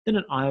 then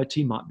an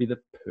IoT might be the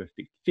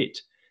perfect fit.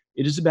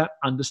 It is about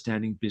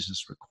understanding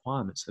business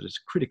requirements that is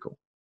critical.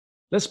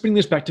 Let's bring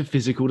this back to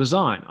physical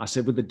design. I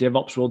said with the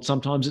DevOps world,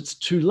 sometimes it's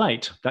too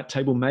late. That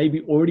table may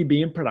already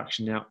be in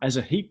production now as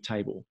a heap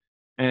table.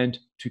 And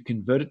to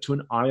convert it to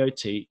an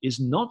IoT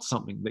is not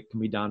something that can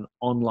be done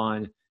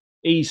online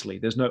easily.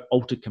 There's no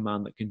alter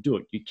command that can do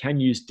it. You can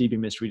use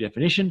DBMS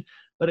redefinition,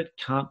 but it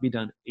can't be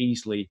done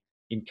easily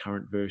in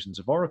current versions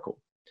of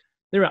Oracle.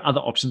 There are other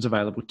options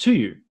available to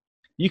you.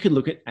 You could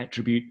look at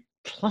attribute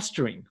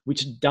clustering,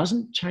 which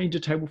doesn't change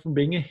a table from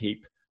being a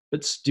heap,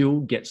 but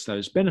still gets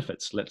those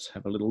benefits. Let's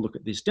have a little look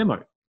at this demo.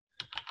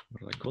 What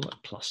do I call it?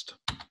 Cluster.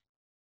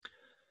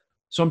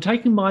 So I'm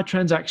taking my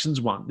transactions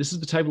 1. This is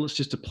the table that's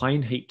just a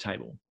plain heap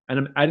table. And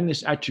I'm adding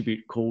this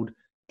attribute called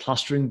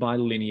clustering by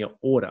linear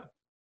order.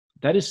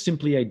 That is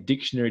simply a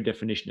dictionary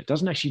definition. It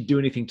doesn't actually do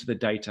anything to the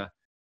data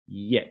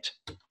yet.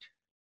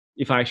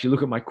 If I actually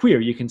look at my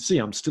query, you can see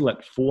I'm still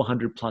at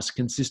 400 plus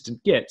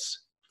consistent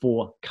gets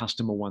for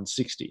customer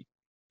 160.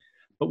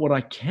 But what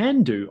I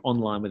can do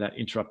online without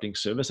interrupting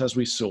service, as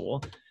we saw,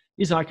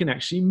 is I can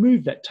actually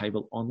move that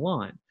table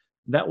online.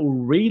 That will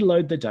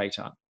reload the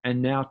data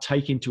and now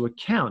take into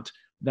account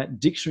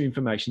that dictionary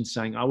information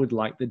saying I would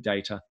like the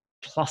data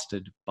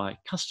clustered by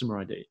customer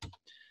ID.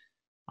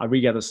 I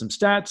regather some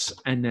stats,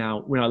 and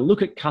now when I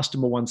look at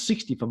customer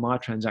 160 for my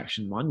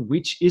transaction 1,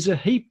 which is a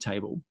heap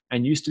table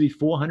and used to be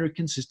 400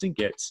 consistent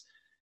gets,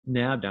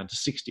 now down to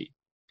 60.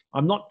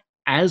 I'm not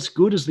as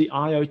good as the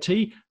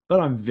IoT,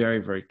 but I'm very,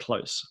 very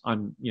close.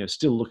 I'm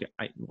still looking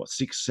at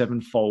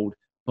 6-7-fold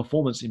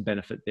performance in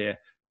benefit there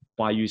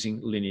by using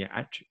linear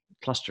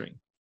clustering.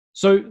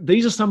 So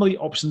these are some of the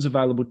options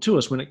available to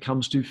us when it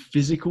comes to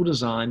physical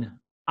design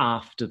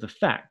after the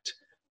fact.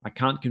 I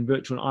can't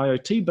convert to an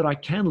IoT, but I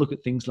can look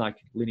at things like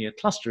linear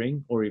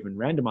clustering or even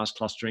randomized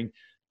clustering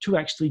to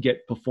actually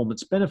get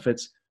performance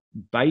benefits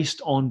based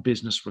on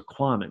business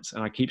requirements.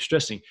 And I keep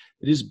stressing,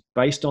 it is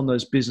based on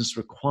those business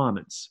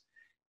requirements.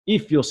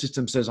 If your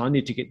system says, I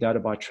need to get data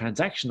by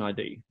transaction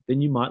ID,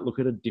 then you might look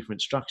at a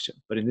different structure.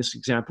 But in this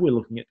example, we're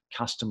looking at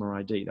customer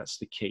ID. That's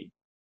the key.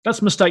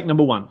 That's mistake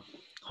number 1.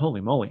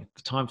 Holy moly,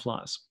 the time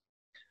flies.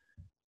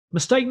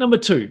 Mistake number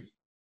 2.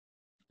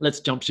 Let's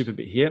jump ship a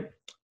bit here.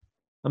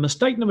 A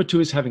mistake number 2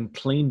 is having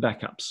clean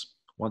backups.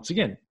 Once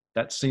again,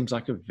 that seems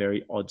like a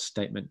very odd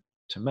statement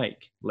to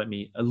make. Let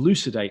me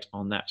elucidate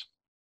on that.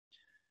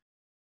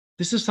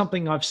 This is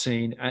something I've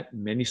seen at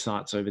many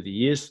sites over the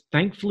years.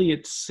 Thankfully,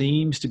 it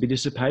seems to be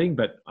dissipating,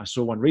 but I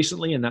saw one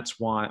recently, and that's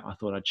why I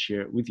thought I'd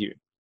share it with you.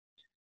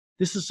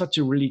 This is such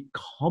a really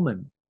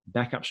common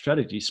backup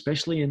strategy,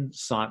 especially in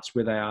sites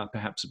where they are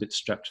perhaps a bit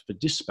strapped for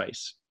disk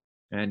space.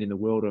 And in the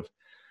world of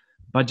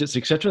budgets,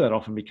 etc., that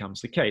often becomes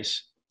the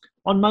case.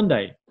 On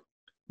Monday,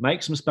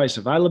 make some space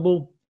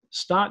available,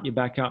 start your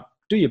backup,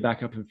 do your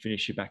backup, and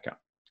finish your backup.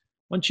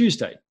 On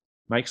Tuesday,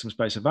 make some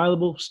space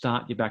available,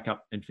 start your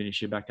backup, and finish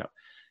your backup.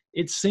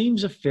 It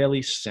seems a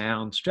fairly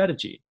sound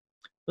strategy.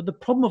 But the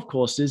problem, of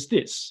course, is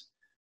this.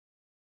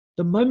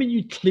 The moment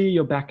you clear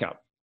your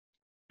backup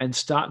and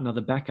start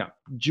another backup,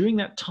 during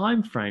that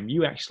time frame,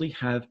 you actually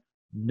have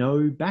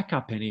no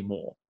backup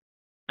anymore.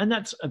 And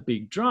that's a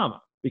big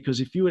drama, because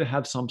if you were to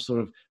have some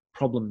sort of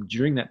problem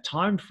during that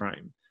time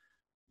frame,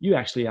 you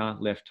actually are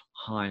left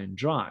high and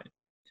dry.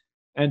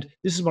 And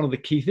this is one of the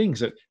key things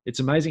that it's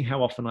amazing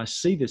how often I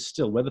see this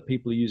still, whether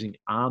people are using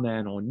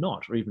RMAN or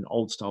not, or even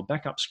old style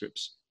backup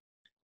scripts.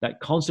 That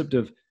concept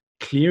of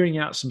clearing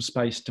out some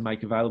space to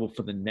make available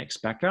for the next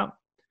backup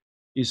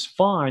is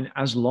fine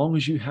as long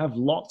as you have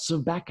lots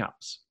of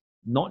backups,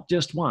 not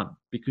just one,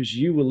 because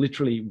you will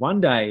literally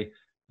one day,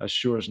 as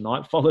sure as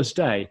night follows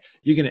day,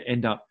 you're going to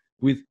end up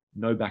with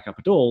no backup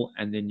at all,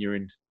 and then you're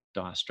in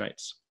dire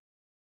straits.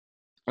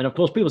 And of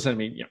course, people say to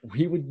me, yeah,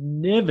 we would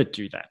never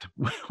do that.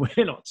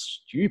 We're not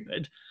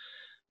stupid.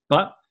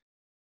 But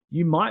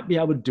you might be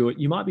able to do it.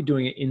 You might be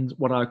doing it in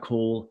what I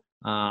call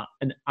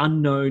an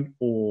unknown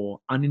or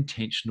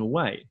unintentional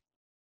way.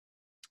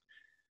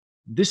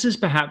 This is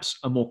perhaps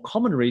a more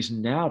common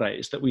reason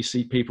nowadays that we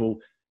see people,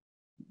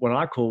 what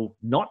I call,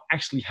 not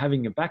actually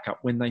having a backup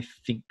when they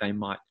think they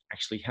might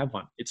actually have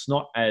one. It's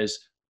not as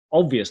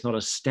obvious, not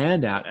as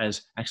standout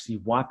as actually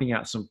wiping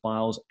out some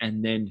files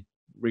and then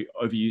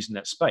overusing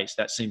that space.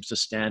 That seems to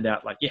stand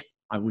out like, yeah,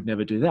 I would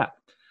never do that.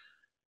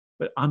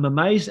 But I'm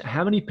amazed at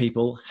how many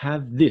people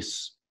have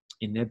this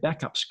in their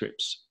backup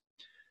scripts.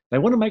 They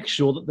want to make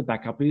sure that the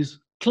backup is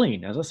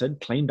clean. As I said,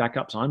 clean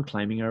backups I'm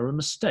claiming are a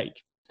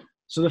mistake.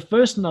 So the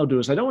first thing they'll do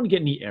is they don't want to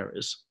get any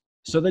errors.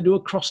 So they do a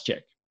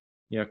cross-check.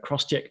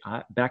 Cross-check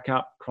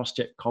backup,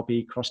 cross-check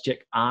copy, cross-check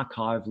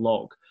archive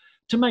log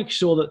to make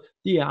sure that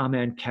the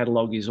RMAN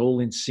catalog is all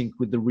in sync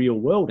with the real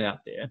world out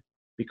there,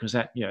 because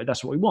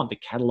that's what we want, the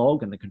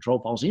catalog and the control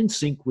files in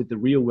sync with the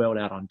real world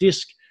out on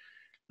disk.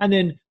 And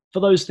then for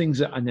those things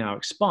that are now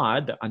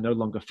expired, that are no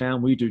longer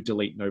found, we do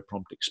delete no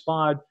prompt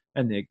expired,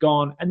 and they're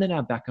gone. And then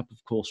our backup, of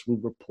course, will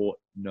report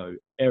no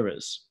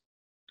errors.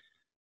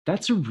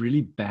 That's a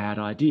really bad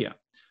idea.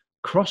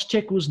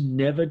 Cross-check was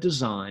never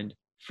designed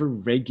for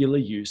regular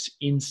use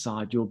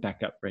inside your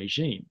backup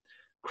regime.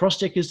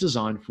 Cross-check is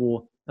designed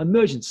for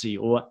emergency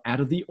or out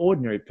of the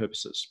ordinary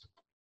purposes.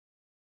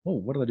 Oh,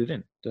 what did I do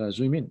then? Did I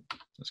zoom in?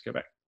 Let's go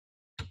back.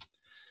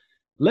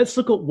 Let's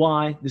look at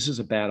why this is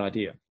a bad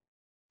idea.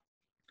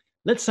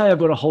 Let's say I've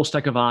got a whole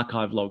stack of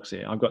archive logs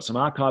there. I've got some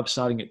archives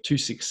starting at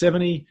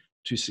 2670,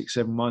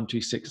 2671,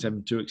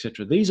 2672,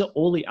 etc. These are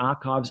all the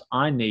archives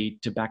I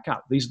need to back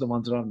up. These are the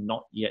ones that are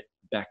not yet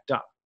backed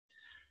up.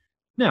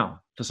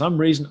 Now, for some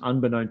reason,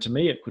 unbeknown to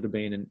me, it could have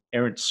been an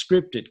errant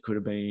script, it could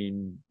have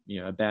been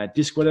a bad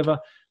disk, whatever.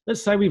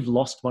 Let's say we've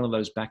lost one of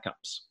those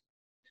backups.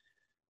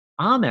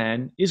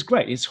 RMAN is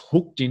great. It's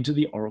hooked into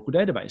the Oracle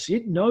database.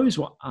 It knows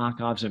what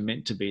archives are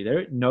meant to be there.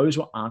 It knows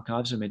what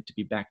archives are meant to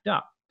be backed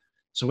up.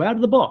 So out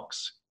of the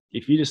box,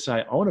 if you just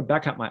say, I want to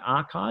back up my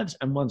archives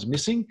and one's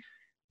missing,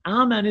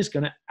 RMAN is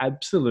going to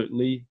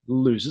absolutely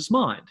lose its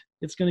mind.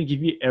 It's going to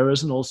give you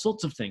errors and all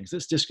sorts of things.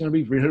 It's just going to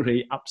be really,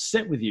 really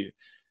upset with you.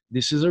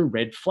 This is a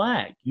red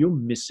flag. You're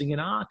missing an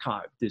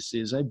archive. This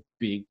is a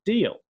big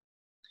deal.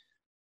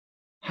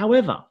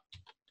 However,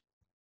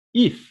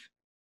 if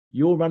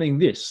you're running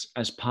this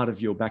as part of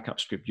your backup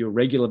script, your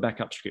regular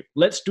backup script,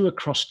 let's do a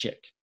cross-check.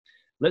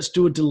 Let's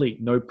do a delete,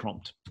 no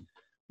prompt.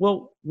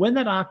 Well, when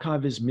that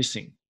archive is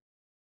missing,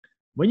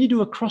 when you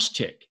do a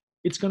cross-check,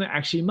 it's going to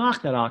actually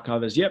mark that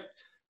archive as, yep,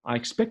 I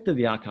expected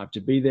the archive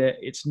to be there.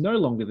 It's no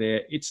longer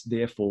there. It's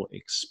therefore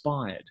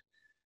expired.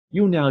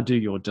 You'll now do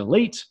your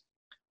delete.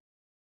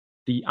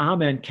 The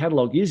RMAN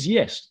catalog is,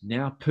 yes,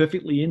 now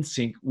perfectly in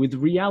sync with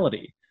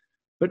reality.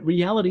 But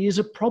reality is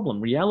a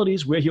problem. Reality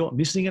is where you're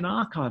missing an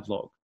archive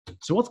log.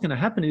 So what's going to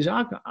happen is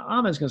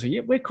RMAN's going to say,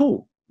 yeah, we're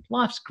cool.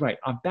 Life's great.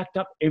 I've backed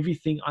up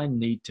everything I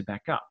need to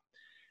back up.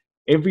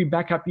 Every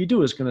backup you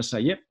do is going to say,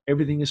 yep,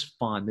 everything is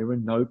fine. There are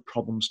no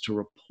problems to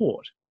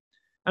report.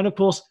 And of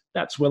course,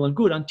 that's well and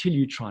good until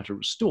you try to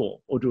restore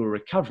or do a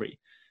recovery,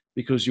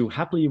 because you'll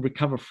happily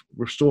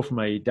restore from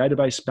a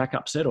database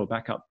backup set or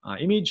backup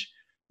image.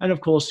 And of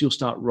course, you'll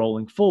start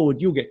rolling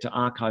forward. You'll get to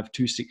archive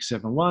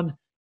 2671,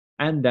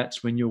 and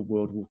that's when your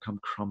world will come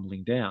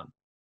crumbling down.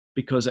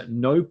 Because at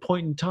no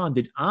point in time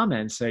did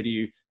RMAN say to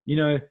you,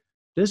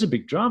 there's a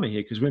big drama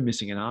here because we're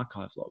missing an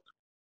archive log.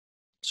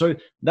 So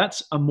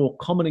that's a more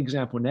common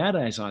example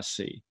nowadays I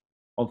see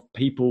of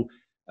people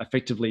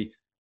effectively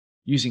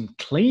using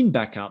clean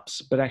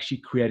backups, but actually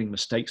creating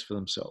mistakes for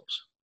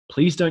themselves.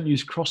 Please don't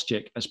use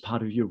cross-check as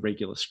part of your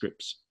regular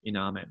scripts in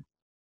RMAN.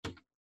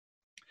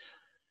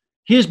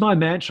 Here's my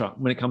mantra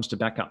when it comes to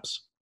backups.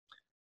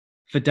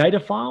 For data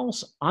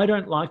files, I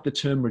don't like the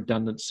term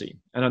redundancy.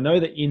 And I know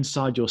that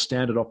inside your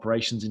standard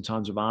operations in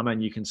terms of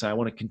RMAN, you can say, I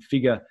want to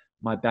configure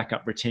my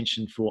backup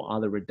retention for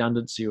either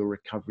redundancy or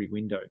recovery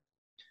window.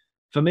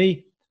 For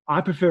me, I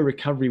prefer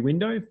recovery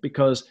window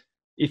because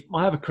if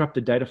I have a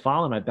corrupted data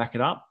file and I back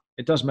it up,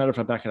 it doesn't matter if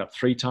I back it up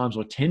 3 times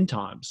or 10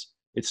 times,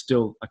 it's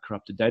still a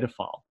corrupted data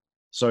file.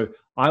 So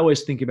I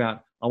always think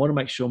about, I want to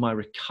make sure my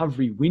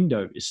recovery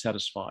window is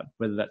satisfied,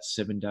 whether that's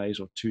 7 days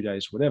or 2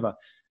 days, whatever.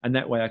 And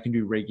that way I can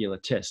do regular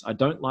tests. I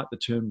don't like the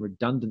term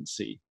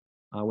redundancy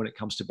when it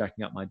comes to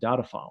backing up my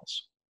data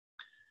files.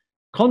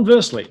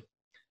 Conversely,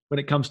 when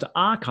it comes to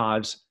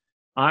archives,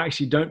 I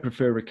actually don't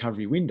prefer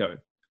recovery window.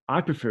 I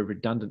prefer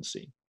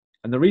redundancy.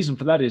 And the reason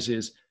for that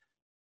is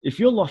if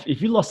you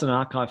lost an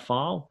archive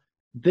file,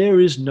 there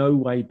is no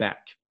way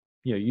back.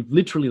 You've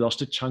literally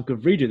lost a chunk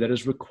of redo that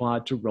is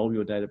required to roll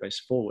your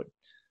database forward.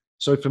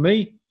 So for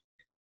me,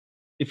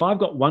 if I've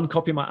got 1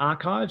 copy of my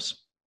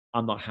archives,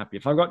 I'm not happy.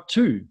 If I've got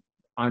 2,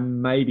 I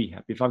may be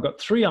happy. If I've got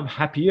 3, I'm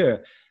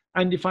happier.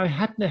 And if I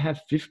happen to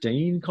have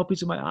 15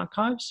 copies of my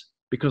archives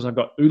because I've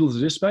got oodles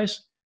of disk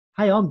space,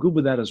 hey, I'm good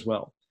with that as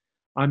well.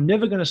 I'm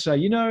never going to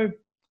say,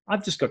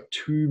 I've just got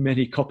too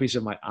many copies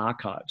of my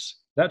archives.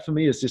 That for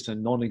me is just a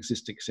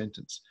non-existent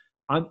sentence.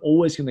 I'm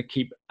always going to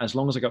keep, as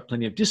long as I got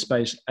plenty of disk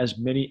space, as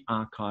many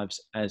archives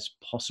as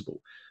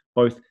possible,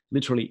 both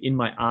literally in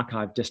my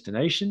archive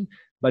destination,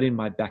 but in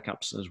my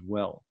backups as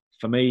well.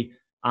 For me,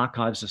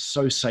 archives are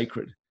so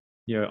sacred.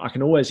 I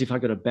can always, if I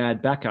got a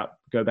bad backup,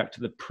 go back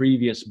to the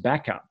previous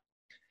backup.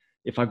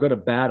 If I've got a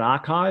bad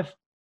archive,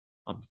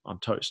 I'm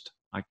toast.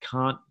 I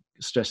can't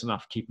stress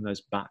enough keeping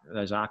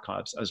those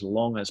archives as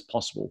long as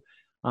possible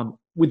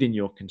within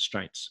your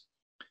constraints.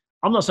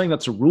 I'm not saying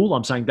that's a rule.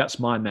 I'm saying that's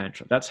my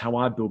mantra. That's how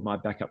I build my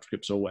backup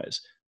scripts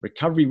always.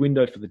 Recovery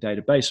window for the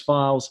database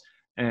files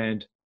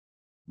and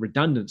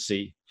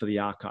redundancy for the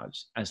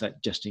archives as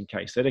that just in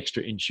case, that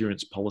extra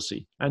insurance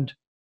policy. And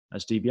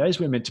as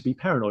DBAs, we're meant to be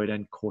paranoid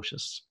and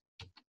cautious.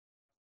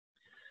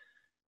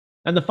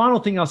 And the final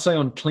thing I'll say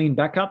on clean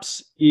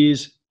backups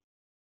is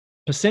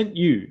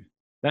 %u,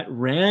 that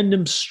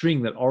random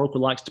string that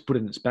Oracle likes to put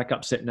in its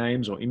backup set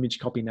names or image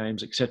copy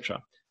names, etc.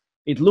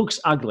 It looks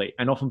ugly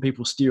and often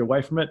people steer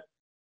away from it.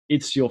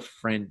 It's your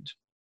friend,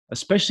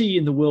 especially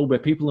in the world where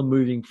people are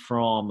moving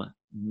from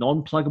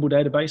non-pluggable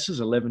databases,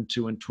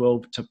 11.2 and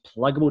 12, to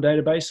pluggable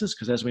databases,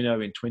 because as we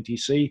know in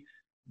 20C,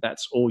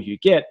 that's all you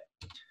get.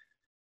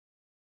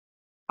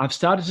 I've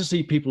started to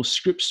see people's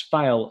scripts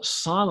fail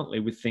silently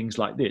with things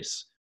like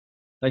this.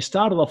 They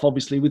started off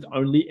obviously with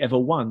only ever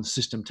one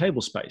system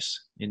table space,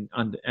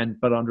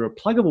 but under a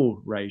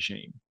pluggable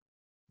regime,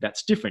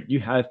 that's different.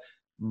 You have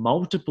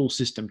multiple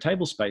system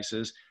table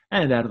spaces,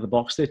 and out of the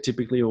box, they're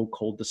typically all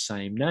called the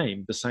same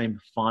name, the same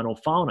final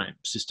file name,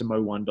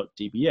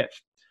 system01.dbf.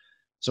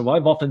 So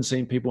I've often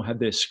seen people have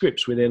their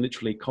scripts where they're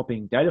literally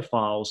copying data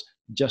files,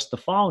 just the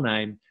file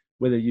name,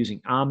 whether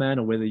using RMAN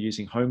or whether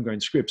using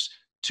homegrown scripts,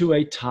 to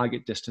a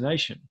target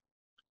destination.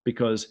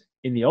 Because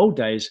in the old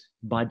days,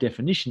 by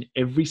definition,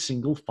 every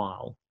single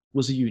file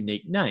was a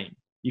unique name.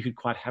 You could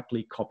quite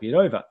happily copy it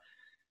over.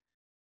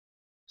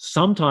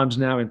 Sometimes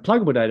now in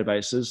pluggable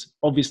databases,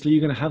 obviously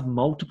you're going to have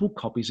multiple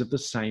copies of the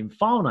same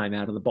file name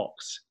out of the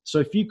box. So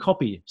if you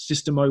copy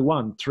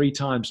system01 3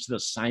 times to the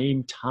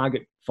same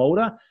target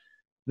folder,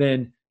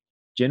 then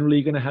generally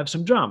you're going to have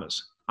some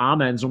dramas.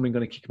 RMAN's normally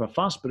going to kick up a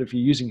fuss, but if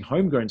you're using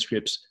homegrown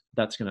scripts,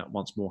 that's going to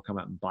once more come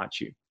out and bite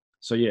you.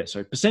 So yeah,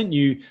 so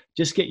 %u,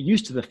 just get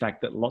used to the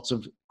fact that lots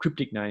of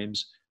cryptic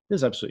names,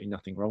 there's absolutely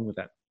nothing wrong with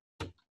that.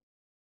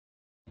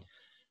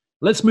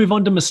 Let's move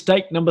on to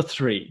mistake number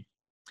 3.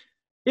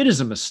 It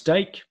is a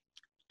mistake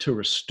to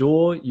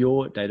restore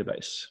your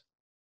database.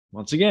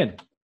 Once again,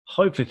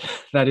 hopefully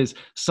that is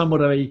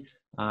somewhat of a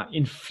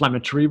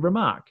inflammatory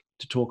remark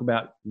to talk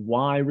about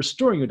why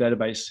restoring your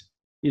database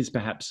is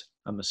perhaps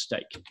a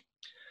mistake.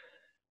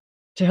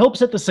 To help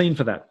set the scene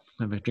for that,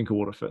 I'm going to drink of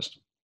water first.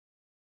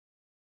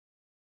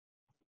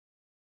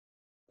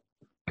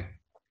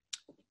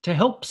 To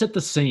help set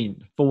the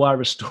scene for why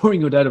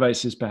restoring your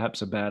database is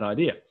perhaps a bad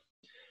idea,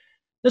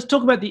 let's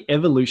talk about the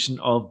evolution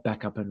of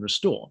backup and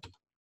restore.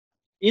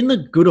 In the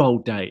good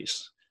old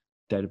days,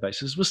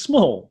 databases were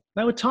small.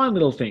 They were tiny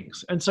little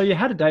things. And so you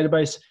had a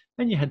database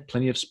and you had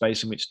plenty of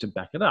space in which to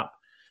back it up.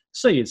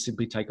 So you'd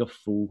simply take a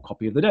full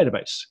copy of the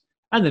database.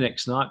 And the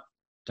next night,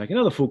 take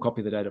another full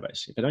copy of the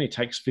database. If it only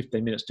takes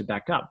 15 minutes to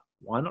back up,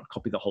 why not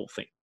copy the whole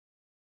thing?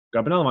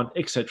 Grab another one,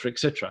 etc.,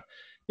 etc.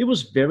 It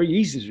was very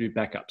easy to do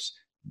backups.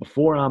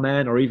 Before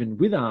RMAN or even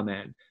with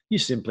RMAN, you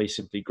simply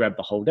grab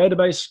the whole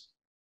database,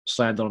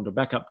 slam it onto a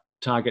backup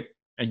target,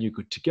 and you're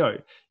good to go.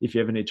 If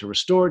you ever need to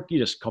restore it, you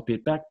just copy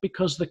it back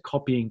because the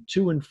copying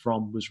to and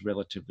from was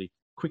relatively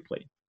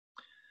quickly.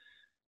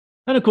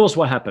 And of course,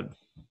 what happened?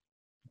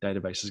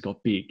 Databases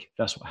got big.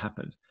 That's what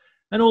happened.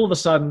 And all of a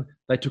sudden,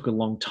 they took a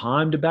long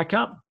time to back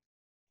up.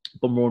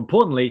 But more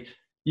importantly,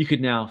 you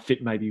could now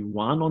fit maybe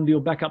one onto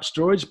your backup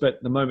storage.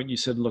 But the moment you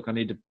said, look, I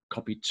need to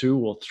copy 2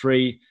 or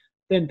 3,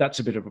 then that's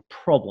a bit of a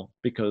problem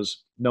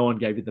because no one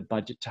gave you the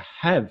budget to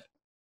have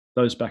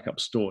those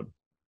backups stored.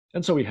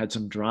 And so we had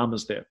some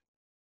dramas there.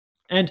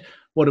 And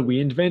what did we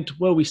invent?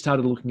 Well, we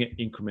started looking at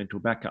incremental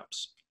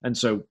backups. And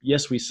so,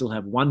 yes, we still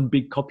have one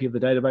big copy of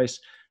the database,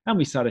 and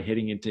we started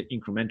heading into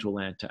incremental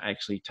land to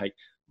actually take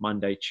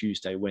Monday,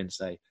 Tuesday,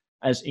 Wednesday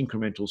as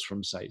incrementals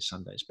from, say,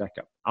 Sunday's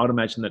backup. I would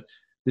imagine that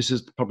this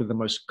is probably the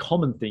most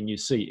common thing you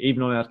see.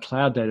 Even on our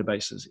cloud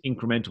databases,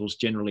 incrementals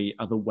generally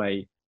are the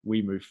way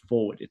we move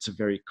forward. It's a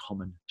very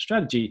common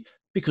strategy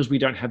because we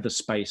don't have the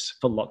space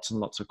for lots and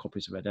lots of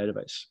copies of our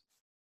database.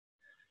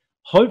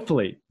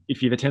 Hopefully,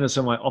 if you've attended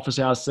some of my office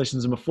hours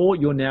sessions before,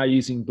 you're now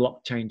using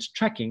blockchain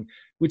tracking,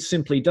 which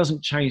simply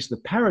doesn't change the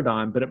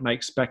paradigm, but it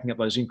makes backing up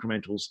those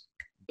incrementals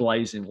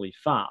blazingly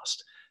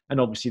fast. And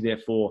obviously,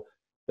 therefore,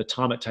 the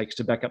time it takes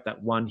to back up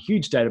that one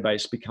huge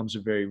database becomes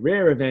a very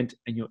rare event,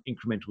 and your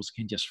incrementals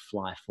can just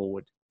fly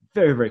forward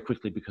very, very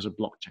quickly because of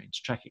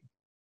blockchain's tracking.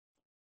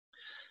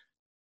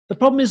 The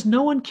problem is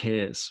no one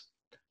cares.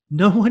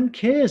 No one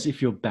cares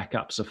if your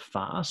backups are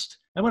fast.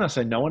 And when I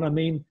say no one, I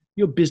mean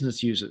your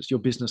business users, your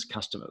business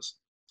customers.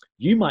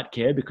 You might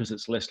care because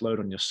it's less load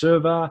on your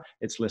server,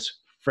 it's less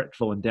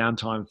fretful and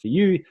downtime for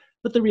you,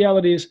 but the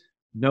reality is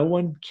no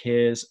one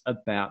cares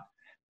about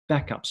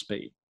backup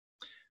speed.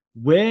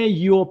 Where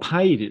you're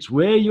paid is,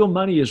 where your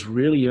money is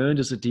really earned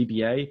as a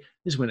DBA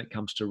is when it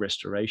comes to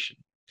restoration.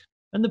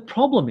 And the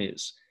problem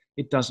is,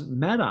 it doesn't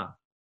matter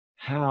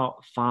how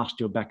fast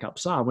your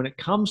backups are. When it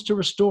comes to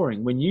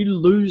restoring, when you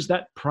lose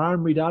that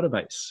primary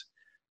database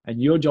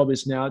and your job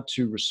is now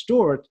to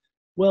restore it,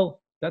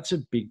 well, that's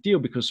a big deal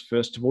because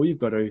first of all, you've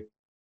got to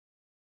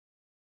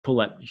pull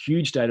that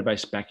huge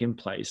database back in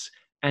place.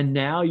 And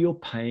now you're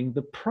paying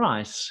the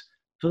price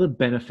for the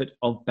benefit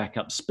of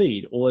backup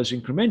speed. All those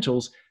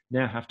incrementals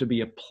now have to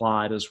be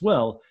applied as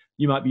well.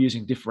 You might be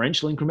using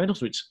differential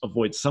incrementals, which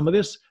avoids some of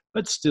this,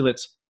 but still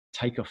it's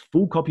take a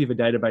full copy of a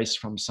database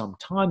from some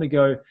time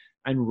ago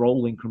and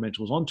roll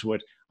incrementals onto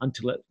it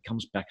until it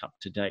comes back up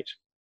to date.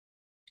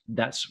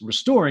 That's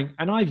restoring,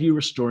 and I view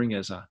restoring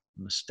as a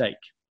mistake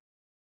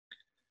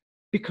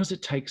because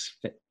it takes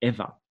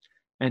forever.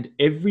 And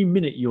every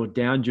minute you're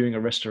down during a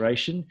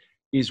restoration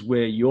is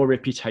where your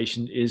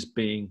reputation is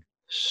being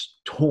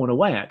torn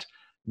away at.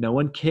 No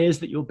one cares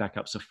that your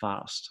backups are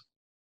fast.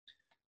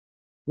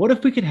 What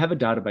if we could have a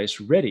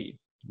database ready?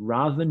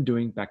 Rather than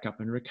doing backup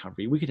and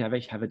recovery, we could have a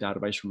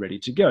database ready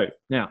to go.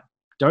 Now,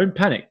 don't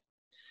panic.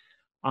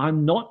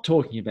 I'm not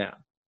talking about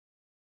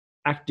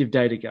Active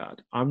Data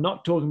Guard. I'm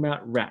not talking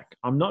about RAC.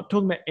 I'm not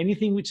talking about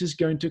anything which is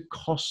going to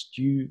cost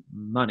you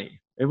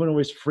money. Everyone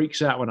always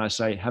freaks out when I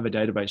say have a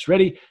database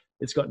ready.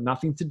 It's got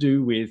nothing to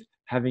do with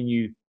having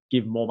you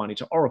give more money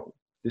to Oracle.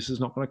 This is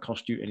not going to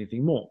cost you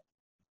anything more.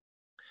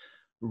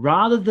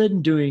 Rather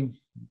than doing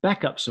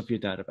backups of your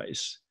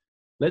database,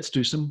 let's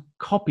do some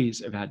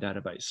copies of our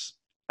database.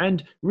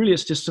 And really,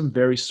 it's just some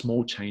very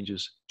small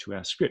changes to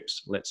our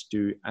scripts. Let's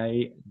do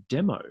a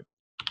demo.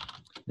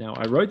 Now,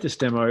 I wrote this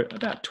demo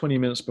about 20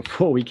 minutes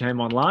before we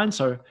came online,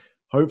 so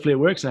hopefully it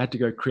works. I had to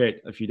go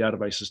create a few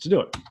databases to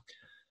do it.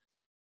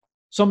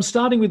 So I'm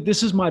starting with,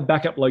 this is my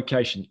backup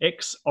location,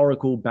 X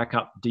Oracle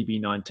Backup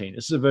DB19.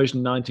 This is a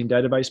version 19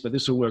 database, but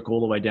this will work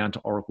all the way down to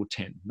Oracle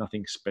 10.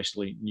 Nothing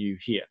especially new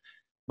here.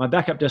 My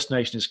backup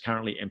destination is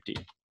currently empty.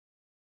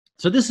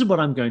 So this is what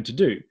I'm going to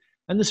do.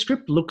 And the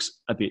script looks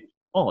a bit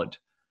odd.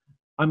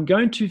 I'm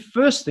going to,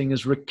 first thing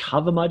is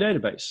recover my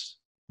database.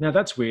 Now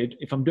that's weird.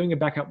 If I'm doing a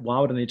backup, why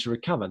would I need to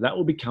recover? That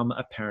will become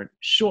apparent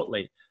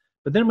shortly.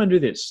 But then I'm going to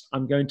do this.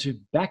 I'm going to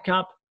back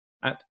up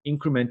at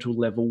incremental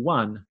level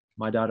 1,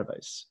 my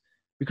database.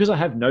 Because I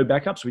have no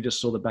backups, we just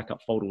saw the backup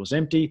folder was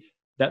empty.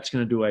 That's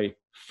going to do a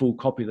full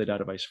copy of the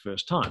database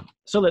first time.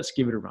 So let's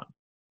give it a run.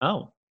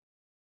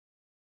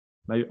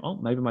 Maybe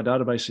my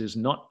database is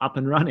not up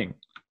and running.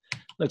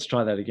 Let's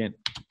try that again.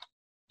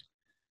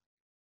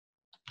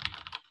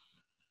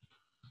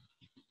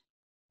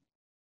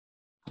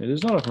 It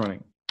is not up and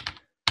running.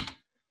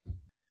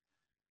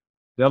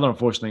 The other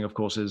unfortunate thing, of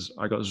course, is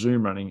I got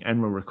Zoom running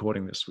and we're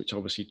recording this, which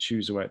obviously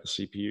chews away at the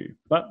CPU.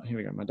 But here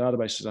we go. My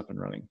database is up and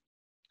running.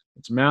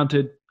 It's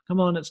mounted.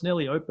 Come on, it's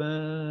nearly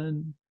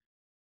open.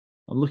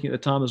 I'm looking at the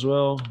time as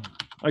well.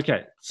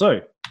 Okay, so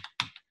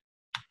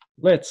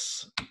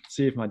let's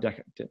see if my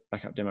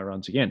backup demo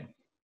runs again.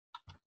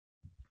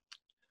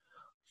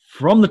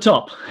 From the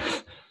top,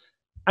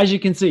 as you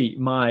can see,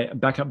 my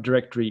backup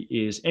directory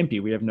is empty.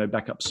 We have no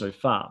backups so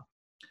far.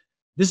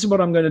 This is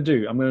what I'm going to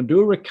do. I'm going to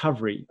do a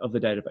recovery of the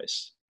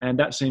database. And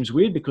that seems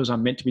weird because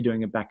I'm meant to be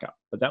doing a backup,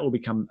 but that will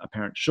become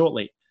apparent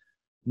shortly.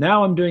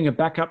 Now I'm doing a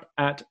backup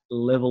at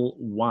level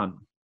 1.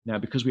 Now,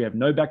 because we have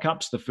no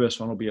backups, the first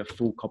one will be a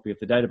full copy of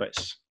the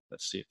database.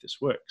 Let's see if this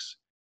works.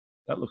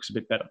 That looks a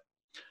bit better.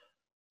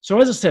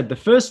 So as I said, the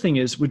first thing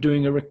is we're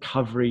doing a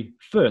recovery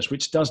first,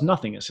 which does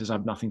nothing. It says I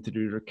have nothing to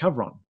do to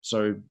recover on.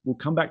 So we'll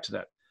come back to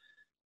that.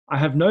 I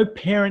have no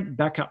parent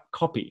backup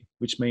copy,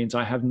 which means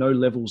I have no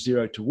level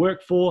 0 to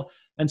work for.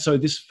 And so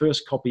this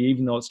first copy,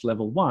 even though it's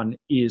level 1,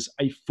 is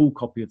a full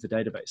copy of the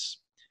database.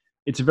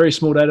 It's a very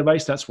small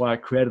database. That's why I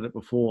created it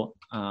before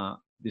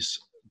this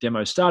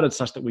demo started,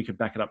 such that we could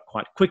back it up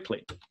quite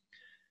quickly.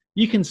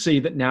 You can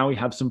see that now we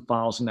have some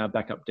files in our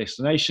backup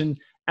destination,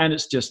 and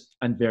it's just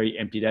a very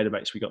empty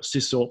database. We got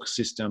sysorg,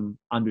 system,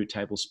 undo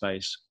table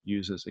space,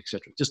 users,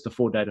 etc. Just the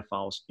 4 data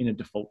files in a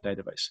default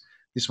database.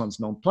 This one's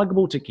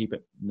non-pluggable to keep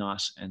it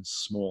nice and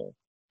small.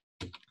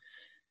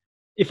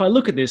 If I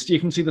look at this, you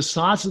can see the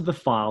size of the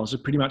files are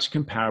pretty much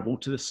comparable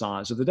to the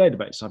size of the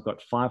database. I've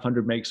got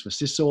 500 megs for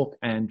sysorg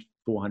and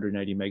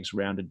 480 megs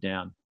rounded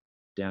down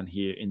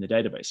here in the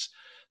database.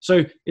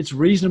 So it's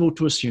reasonable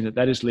to assume that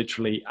that is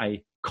literally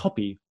a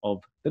copy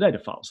of the data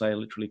files. They are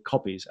literally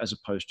copies as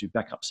opposed to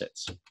backup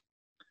sets.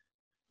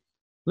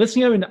 Let's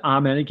go into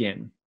RMAN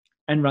again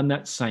and run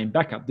that same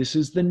backup. This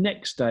is the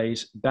next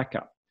day's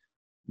backup.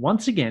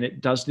 Once again,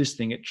 it does this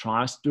thing. It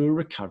tries to do a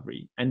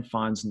recovery and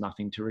finds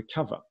nothing to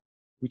recover,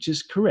 which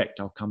is correct.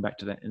 I'll come back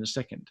to that in a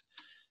second.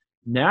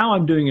 Now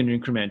I'm doing an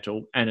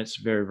incremental, and it's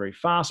very, very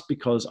fast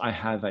because I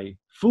have a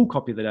full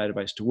copy of the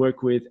database to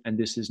work with, and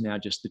this is now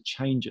just the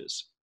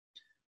changes.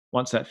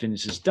 Once that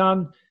finish is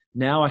done,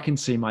 now I can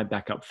see my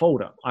backup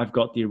folder. I've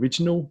got the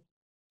original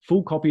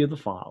full copy of the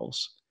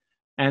files,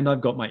 and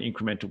I've got my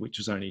incremental, which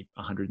is only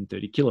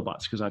 130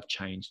 kilobytes because I've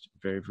changed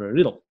very, very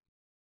little.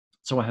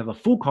 So I have a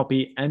full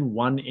copy and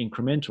 1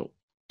 incremental.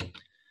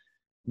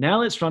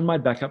 Now let's run my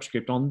backup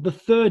script on the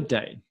third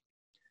day.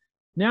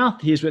 Now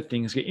here's where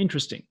things get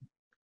interesting.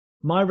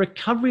 My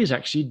recovery is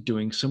actually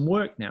doing some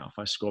work now. If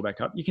I scroll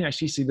back up, you can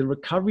actually see the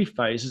recovery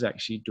phase is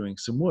actually doing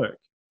some work.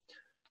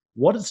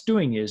 What it's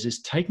doing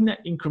is taking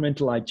that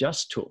incremental I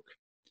just took,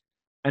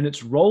 and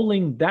it's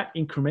rolling that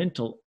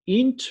incremental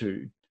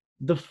into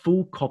the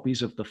full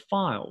copies of the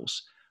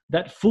files.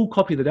 That full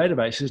copy of the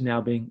database is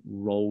now being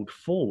rolled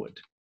forward.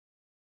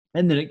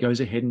 And then it goes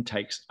ahead and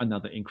takes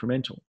another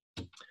incremental.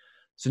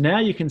 So now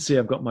you can see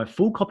I've got my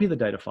full copy of the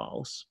data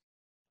files.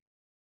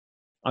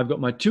 I've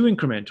got my two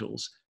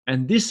incrementals,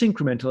 and this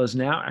incremental has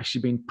now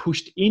actually been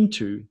pushed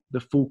into the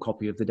full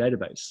copy of the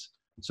database.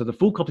 So the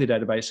full copy of the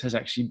database has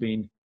actually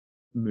been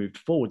moved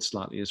forward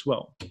slightly as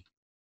well.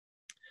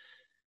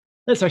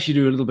 Let's actually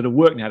do a little bit of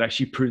work now to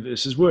actually prove that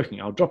this is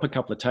working. I'll drop a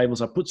couple of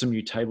tables. I'll put some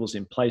new tables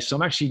in place. So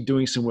I'm actually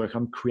doing some work.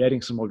 I'm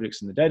creating some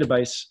objects in the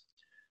database.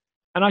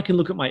 And I can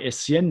look at my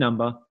SCN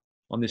number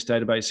on this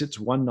database. It's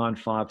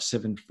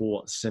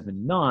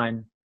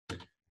 1957479.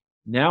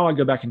 Now I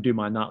go back and do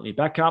my nightly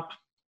backup.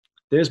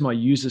 There's my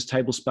users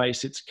table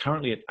space. It's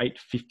currently at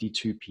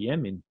 8:52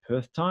 p.m. in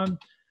Perth time.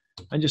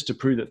 And just to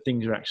prove that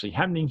things are actually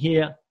happening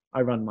here,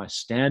 I run my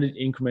standard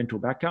incremental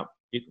backup.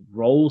 It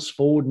rolls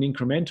forward an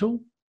incremental,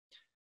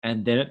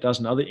 and then it does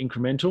another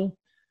incremental.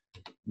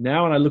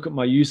 Now when I look at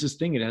my users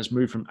thing, it has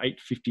moved from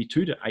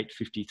 852 to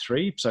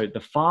 853. So the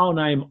file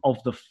name of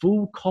the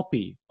full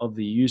copy of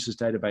the users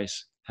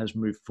database has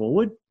moved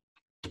forward.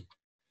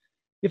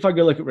 If I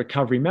go look at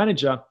Recovery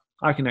Manager,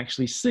 I can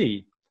actually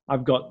see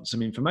I've got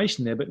some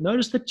information there, but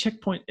notice the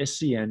checkpoint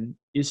SCN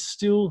is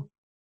still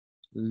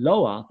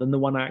lower than the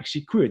one I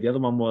actually queried. The other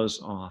one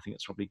was, I think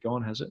it's probably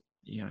gone, has it?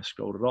 Yeah, I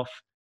scrolled it off.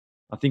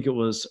 I think it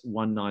was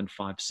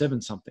 1957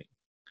 something.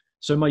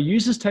 So my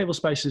users table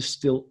space is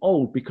still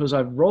old because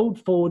I've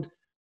rolled forward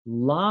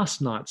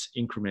last night's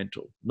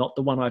incremental, not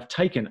the one I've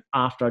taken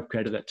after I've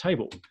created that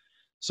table.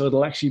 So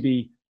it'll actually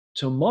be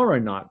tomorrow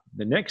night,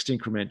 the next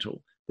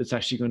incremental, that's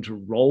actually going to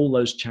roll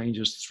those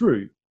changes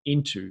through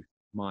into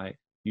my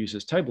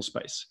users table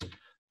space.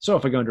 So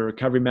if I go into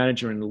Recovery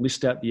Manager and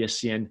list out the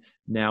SCN,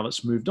 now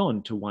it's moved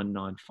on to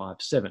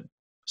 1957.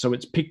 So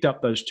it's picked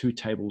up those two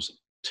tables,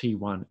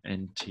 T1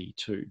 and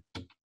T2.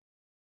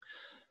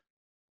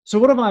 So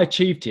what have I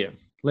achieved here?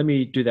 Let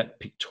me do that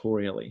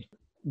pictorially.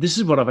 This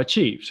is what I've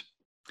achieved.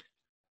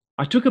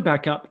 I took a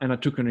backup and I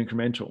took an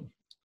incremental.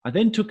 I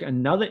then took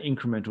another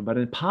incremental, but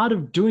as part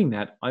of doing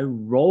that, I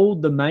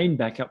rolled the main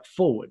backup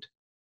forward.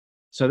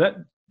 So that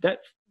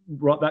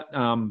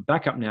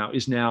backup now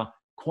is now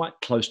quite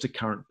close to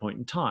current point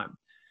in time.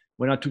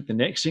 When I took the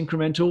next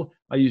incremental,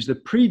 I used the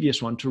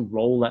previous one to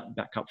roll that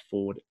backup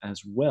forward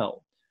as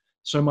well.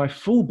 So my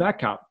full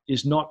backup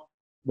is not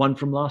one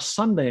from last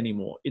Sunday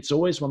anymore. It's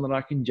always one that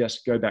I can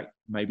just go back,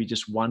 maybe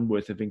just one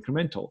worth of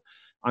incremental.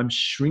 I'm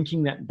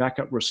shrinking that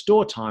backup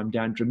restore time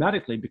down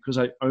dramatically because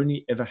I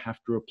only ever have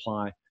to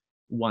apply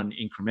one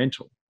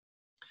incremental.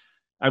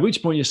 At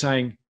which point you're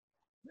saying,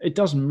 it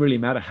doesn't really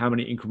matter how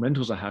many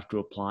incrementals I have to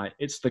apply.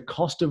 It's the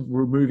cost of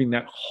removing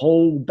that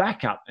whole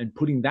backup and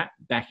putting that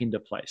back into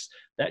place,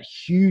 that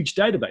huge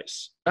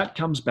database. That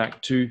comes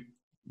back to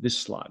this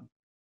slide.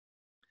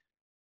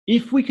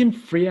 If we can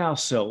free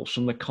ourselves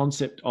from the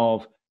concept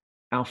of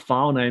our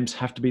file names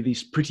have to be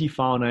these pretty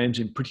file names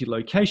in pretty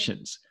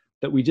locations,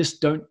 that we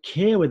just don't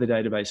care where the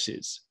database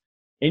is,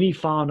 any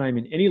file name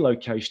in any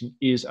location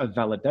is a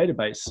valid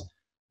database,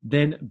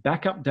 then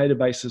backup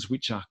databases,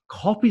 which are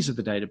copies of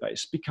the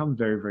database, become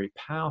very, very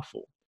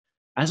powerful.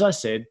 As I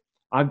said,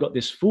 I've got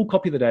this full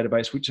copy of the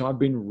database, which I've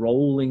been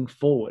rolling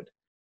forward.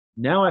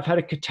 Now I've had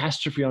a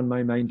catastrophe on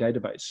my main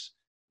database.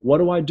 What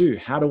do I do?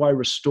 How do I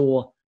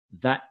restore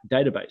that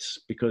database?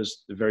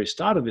 Because at the very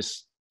start of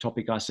this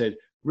topic, I said,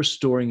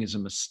 restoring is a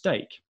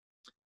mistake.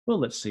 Well,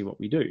 let's see what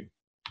we do.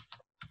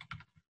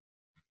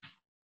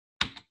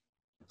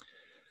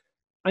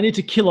 I need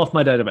to kill off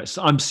my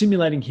database. I'm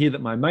simulating here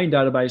that my main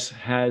database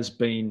has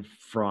been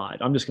fried.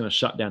 I'm just going to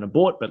shut down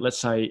abort, but let's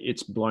say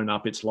it's blown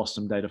up, it's lost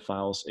some data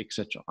files,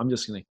 etc. I'm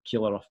just going to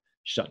kill it off,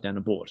 shut down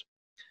abort.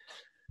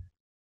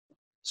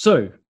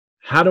 So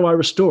how do I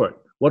restore it?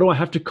 What do I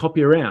have to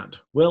copy around?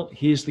 Well,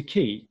 here's the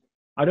key.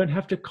 I don't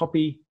have to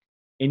copy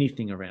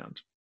anything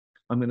around.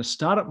 I'm going to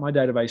start up my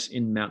database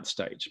in mount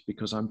stage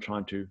because I'm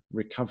trying to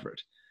recover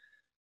it.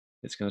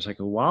 It's going to take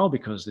a while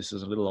because this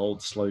is a little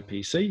old slow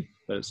PC,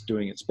 but it's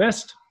doing its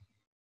best.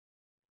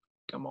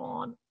 Come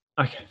on.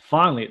 Okay,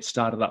 finally it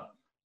started up.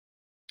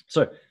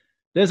 So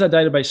there's our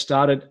database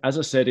started. As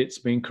I said, it's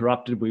been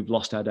corrupted. We've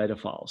lost our data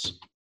files.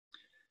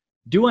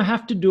 Do I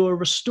have to do a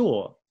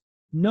restore?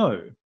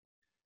 No.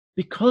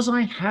 Because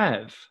I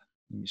have,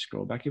 let me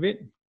scroll back a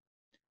bit.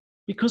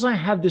 Because I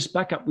have this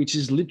backup, which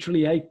is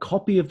literally a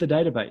copy of the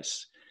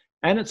database,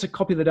 and it's a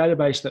copy of the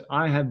database that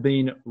I have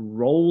been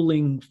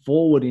rolling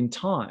forward in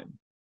time,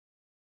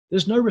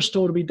 there's no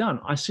restore to be done.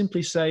 I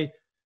simply say,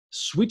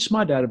 switch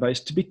my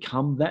database to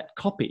become that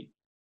copy.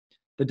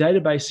 The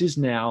database is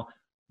now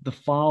the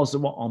files that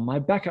were on my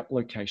backup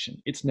location.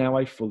 It's now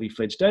a fully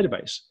fledged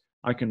database.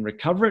 I can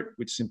recover it,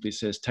 which simply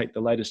says take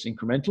the latest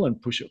incremental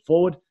and push it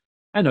forward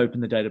and open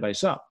the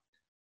database up.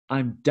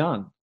 I'm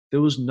done.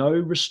 There was no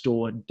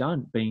restore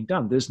being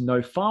done. There's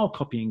no file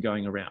copying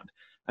going around.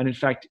 And in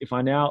fact, if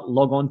I now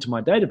log on to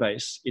my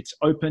database, it's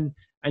open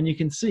and you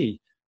can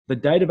see the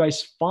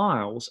database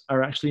files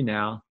are actually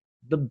now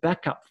the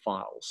backup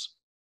files.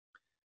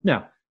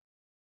 Now,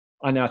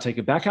 I now take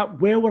a backup.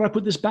 Where would I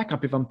put this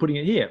backup if I'm putting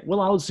it here? Well,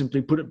 I would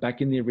simply put it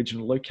back in the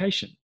original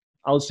location.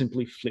 I would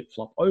simply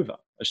flip-flop over,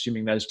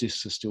 assuming those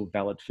disks are still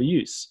valid for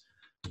use.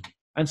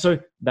 And so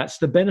that's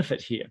the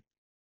benefit here.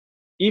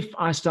 If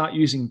I start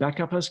using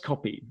backup as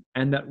copy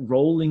and that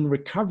rolling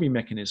recovery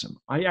mechanism,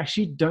 I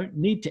actually don't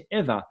need to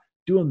ever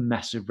do a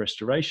massive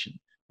restoration.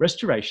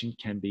 Restoration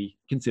can be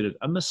considered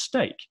a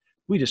mistake.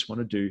 We just want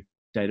to do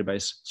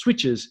database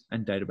switches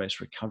and database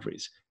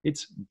recoveries.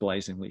 It's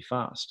blazingly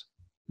fast.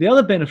 The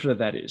other benefit of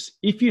that is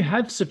if you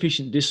have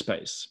sufficient disk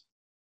space,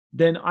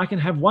 then I can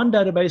have one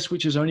database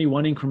which is only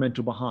one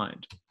incremental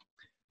behind.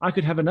 I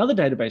could have another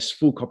database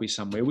full copy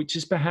somewhere, which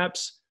is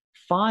perhaps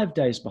 5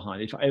 days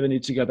behind if I ever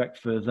need to go back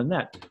further than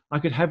that. I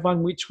could have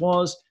one which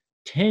was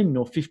 10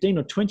 or 15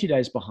 or 20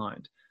 days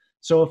behind.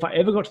 So if I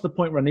ever got to the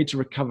point where I need to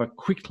recover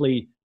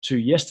quickly to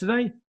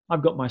yesterday,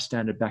 I've got my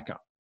standard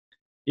backup.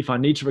 If I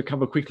need to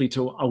recover quickly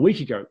to a week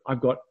ago,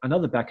 I've got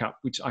another backup,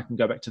 which I can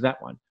go back to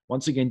that one.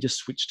 Once again, just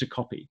switch to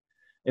copy.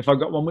 If I've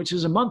got one which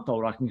is a month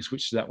old, I can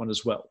switch to that one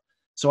as well.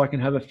 So I can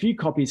have a few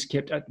copies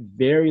kept at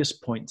various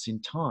points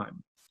in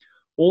time.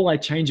 All I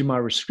change in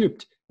my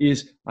script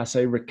is I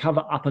say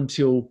recover up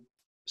until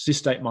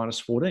sysstate minus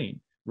 14,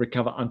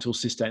 recover until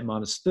sysstate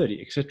minus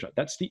 30, etc.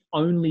 That's the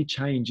only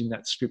change in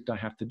that script I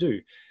have to do.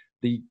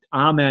 The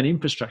RMAN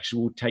infrastructure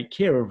will take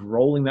care of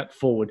rolling that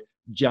forward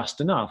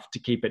just enough to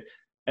keep it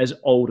as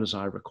old as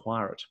I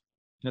require it.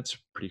 That's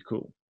pretty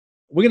cool.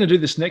 We're going to do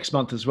this next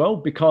month as well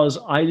because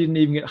I didn't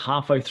even get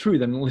halfway through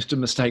the list of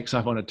mistakes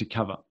I wanted to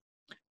cover.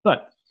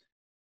 But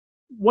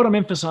what I'm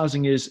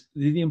emphasizing is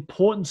the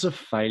importance of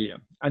failure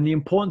and the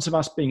importance of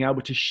us being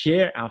able to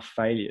share our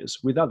failures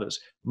with others.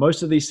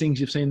 Most of these things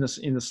you've seen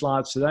in the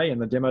slides today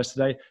and the demos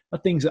today are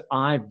things that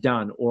I've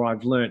done or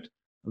I've learned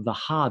the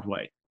hard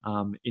way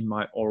in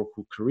my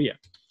Oracle career.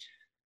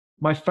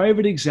 My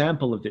favorite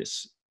example of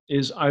this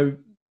is I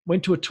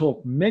went to a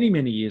talk many,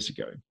 many years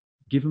ago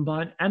given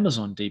by an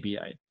Amazon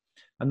DBA.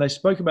 And they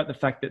spoke about the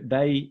fact that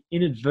they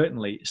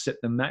inadvertently set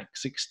the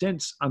max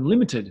extents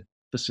unlimited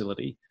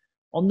facility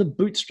on the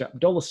bootstrap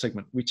dollar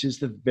segment, which is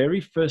the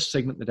very first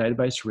segment the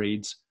database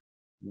reads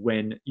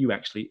when you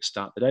actually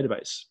start the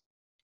database.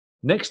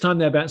 Next time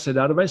they bounced their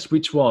database,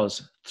 which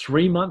was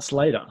 3 months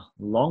later,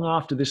 long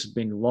after this had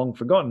been long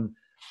forgotten,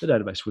 the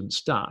database wouldn't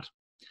start.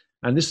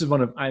 And this is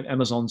one of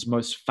Amazon's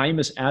most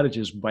famous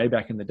outages way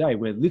back in the day,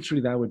 where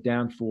literally they were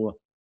down for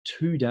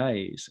 2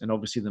 days. And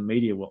obviously the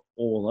media were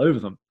all over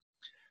them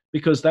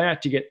because they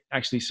had to get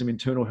actually some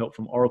internal help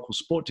from Oracle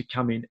Sport to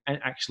come in and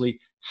actually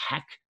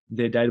hack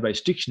their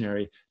database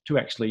dictionary to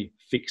actually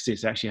fix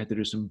this. They actually had to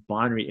do some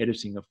binary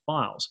editing of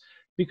files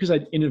because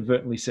they'd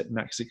inadvertently set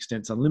max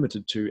extents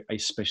unlimited to a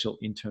special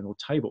internal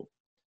table.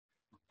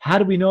 How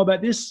do we know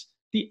about this?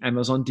 The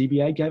Amazon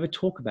DBA gave a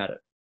talk about it.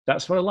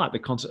 That's what I like, the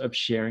concept of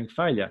sharing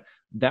failure.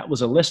 That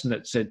was a lesson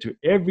that said to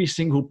every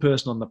single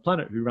person on the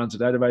planet who runs a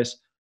database,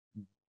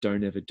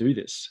 don't ever do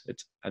this.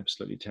 It's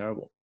absolutely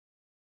terrible.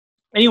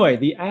 Anyway,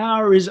 the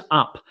hour is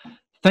up.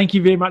 Thank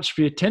you very much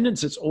for your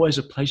attendance. It's always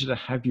a pleasure to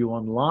have you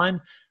online.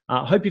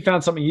 Hope you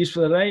found something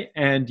useful today.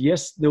 And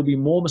yes, there'll be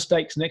more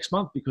mistakes next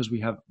month because we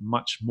have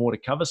much more to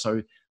cover.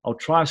 So I'll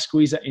try to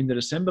squeeze that into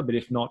December, but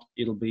if not,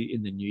 it'll be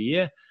in the new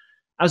year.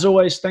 As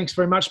always, thanks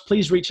very much.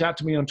 Please reach out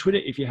to me on Twitter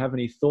if you have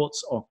any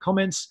thoughts or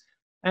comments,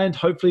 and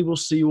hopefully we'll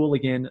see you all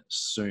again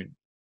soon.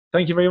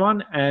 Thank you,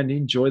 everyone, and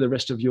enjoy the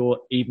rest of your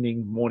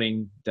evening,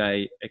 morning,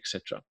 day,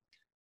 etc.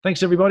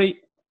 Thanks, everybody.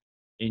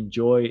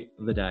 Enjoy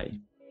the day.